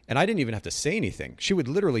nearby, and I didn't even have to say anything. She would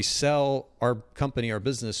literally sell our company, our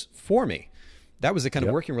business for me. That was the kind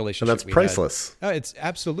of working relationship. And that's priceless. It's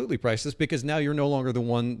absolutely priceless, because now you're no longer the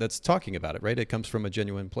one that's talking about it, right? It comes from a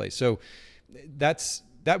genuine place. So that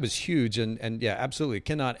was huge. And yeah, absolutely.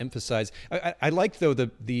 Cannot emphasize. I like, though,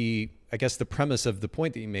 I guess the premise of the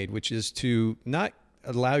point that you made, which is to not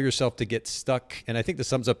allow yourself to get stuck. And I think this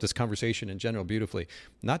sums up this conversation in general beautifully,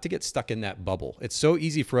 not to get stuck in that bubble. It's so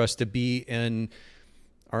easy for us to be in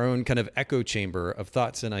our own kind of echo chamber of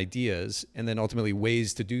thoughts and ideas, and then ultimately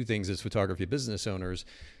ways to do things as photography business owners.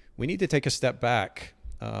 We need to take a step back,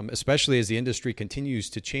 especially as the industry continues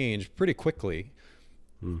to change pretty quickly.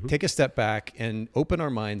 Take a step back and open our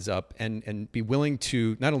minds up, and be willing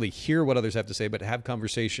to not only hear what others have to say, but have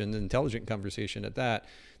conversation, intelligent conversation at that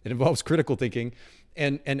involves critical thinking,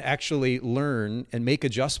 and actually learn and make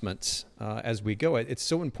adjustments as we go. It's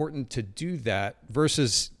so important to do that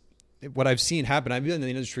versus what I've seen happen. I've been in the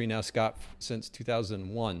industry now, Scott, since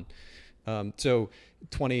 2001. So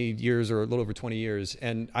 20 years, or a little over 20 years.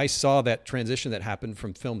 And I saw that transition that happened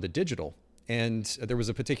from film to digital. And there was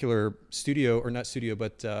a particular studio, or not studio,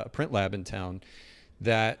 but a print lab in town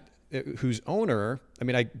whose owner, I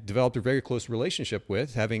mean, I developed a very close relationship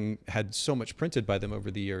with, having had so much printed by them over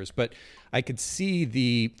the years. But I could see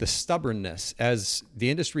the stubbornness as the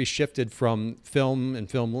industry shifted from film and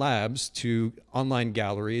film labs to online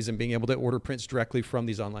galleries, and being able to order prints directly from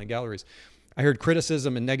these online galleries. I heard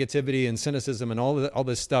criticism and negativity and cynicism and all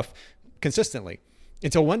this stuff consistently,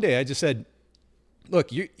 until one day I just said, look,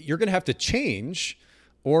 you're going to have to change,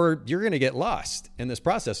 or you're going to get lost in this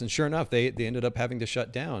process. And sure enough, they ended up having to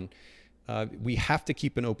shut down. We have to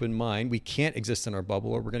keep an open mind. We can't exist in our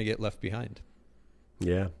bubble, or we're going to get left behind.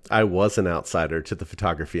 Yeah, I was an outsider to the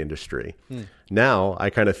photography industry. Now I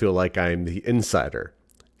kind of feel like I'm the insider.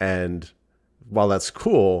 And while that's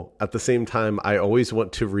cool, at the same time, I always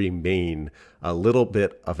want to remain a little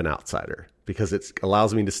bit of an outsider, because it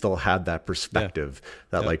allows me to still have that perspective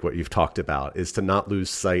that like what you've talked about, is to not lose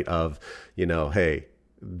sight of, hey,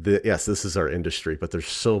 yes, this is our industry, but there's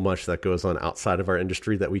so much that goes on outside of our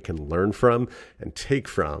industry that we can learn from and take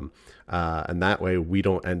from. And that way we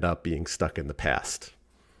don't end up being stuck in the past.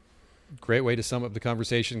 Great way to sum up the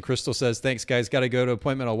conversation. Crystal says, thanks, guys. Got to go to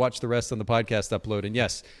appointment. I'll watch the rest on the podcast upload. And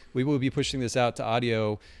yes, we will be pushing this out to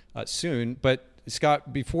audio soon. But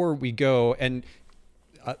Scott, before we go, and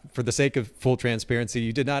for the sake of full transparency,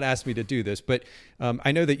 you did not ask me to do this, but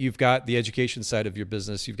I know that you've got the education side of your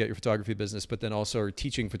business. You've got your photography business, but then also are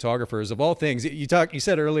teaching photographers of all things. You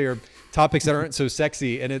said earlier, topics that aren't so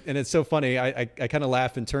sexy. And it's so funny. I kind of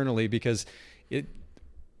laugh internally, because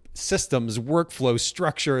systems, workflow,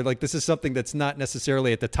 structure, like this is something that's not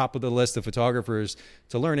necessarily at the top of the list of photographers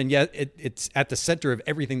to learn. And yet it's at the center of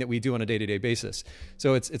everything that we do on a day-to-day basis.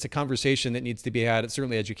 So it's a conversation that needs to be had. It's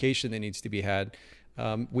certainly education that needs to be had.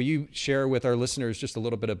 Will you share with our listeners just a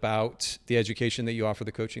little bit about the education that you offer,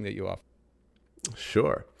 the coaching that you offer?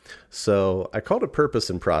 Sure. So I called it purpose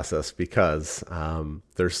and process because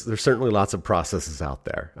there's certainly lots of processes out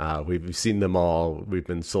there. We've seen them all. We've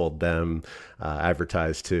been sold them,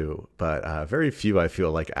 advertised to, but very few, I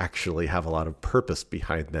feel like, actually have a lot of purpose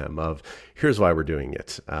behind them of here's why we're doing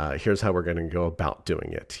it. Here's how we're going to go about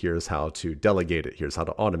doing it. Here's how to delegate it. Here's how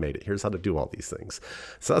to automate it. Here's how to do all these things.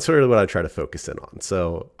 So that's really what I try to focus in on.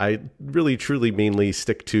 So I really, truly, mainly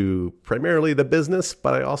stick to primarily the business,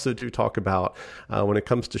 but I also do talk about when it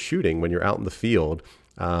comes to shooting, when you're out in the field,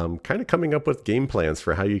 kind of coming up with game plans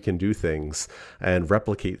for how you can do things and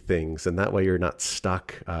replicate things. And that way you're not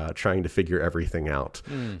stuck trying to figure everything out.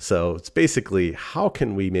 So it's basically, how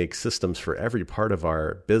can we make systems for every part of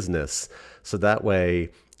our business? So that way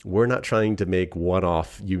we're not trying to make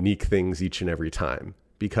one-off unique things each and every time,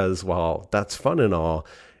 because while that's fun and all,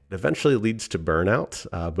 it eventually leads to burnout,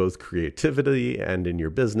 both creativity and in your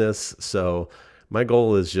business. So my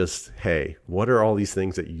goal is just, hey, what are all these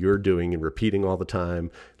things that you're doing and repeating all the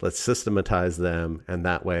time? Let's systematize them. And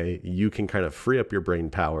that way you can kind of free up your brain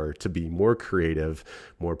power to be more creative,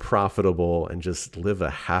 more profitable, and just live a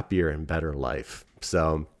happier and better life.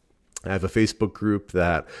 So I have a Facebook group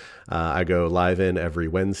that I go live in every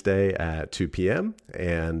Wednesday at 2 p.m.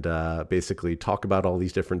 and basically talk about all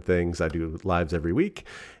these different things. I do lives every week,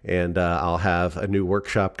 and I'll have a new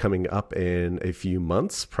workshop coming up in a few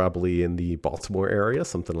months, probably in the Baltimore area,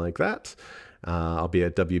 something like that. I'll be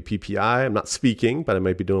at WPPI. I'm not speaking, but I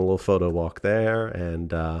might be doing a little photo walk there. And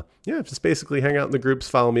just basically hang out in the groups,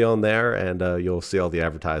 follow me on there, and you'll see all the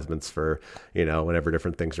advertisements for, whenever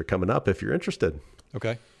different things are coming up if you're interested.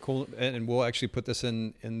 Okay, cool. And we'll actually put this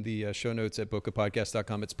in the show notes at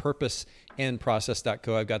bokehpodcast.com. It's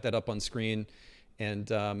purposeandprocess.co. I've got that up on screen.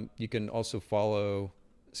 And you can also follow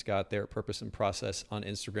Scott there at Purpose and Process on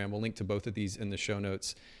Instagram. We'll link to both of these in the show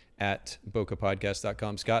notes at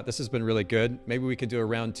bokehpodcast.com. Scott, this has been really good. Maybe we could do a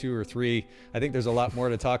round 2 or 3. I think there's a lot more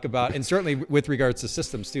to talk about. And certainly with regards to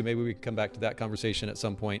systems too. Maybe we can come back to that conversation at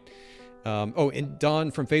some point. And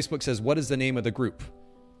Don from Facebook says, what is the name of the group?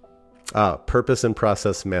 Purpose and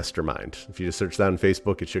Process Mastermind. If you just search that on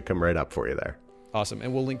Facebook, it should come right up for you there. Awesome.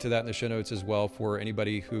 And we'll link to that in the show notes as well for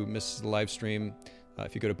anybody who misses the live stream.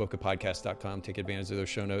 If you go to bokehpodcast.com, take advantage of those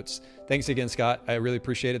show notes. Thanks again, Scott. I really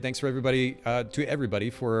appreciate it. Thanks for everybody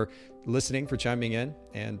for listening, for chiming in,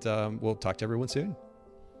 and we'll talk to everyone soon.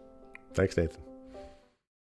 Thanks, Nathan.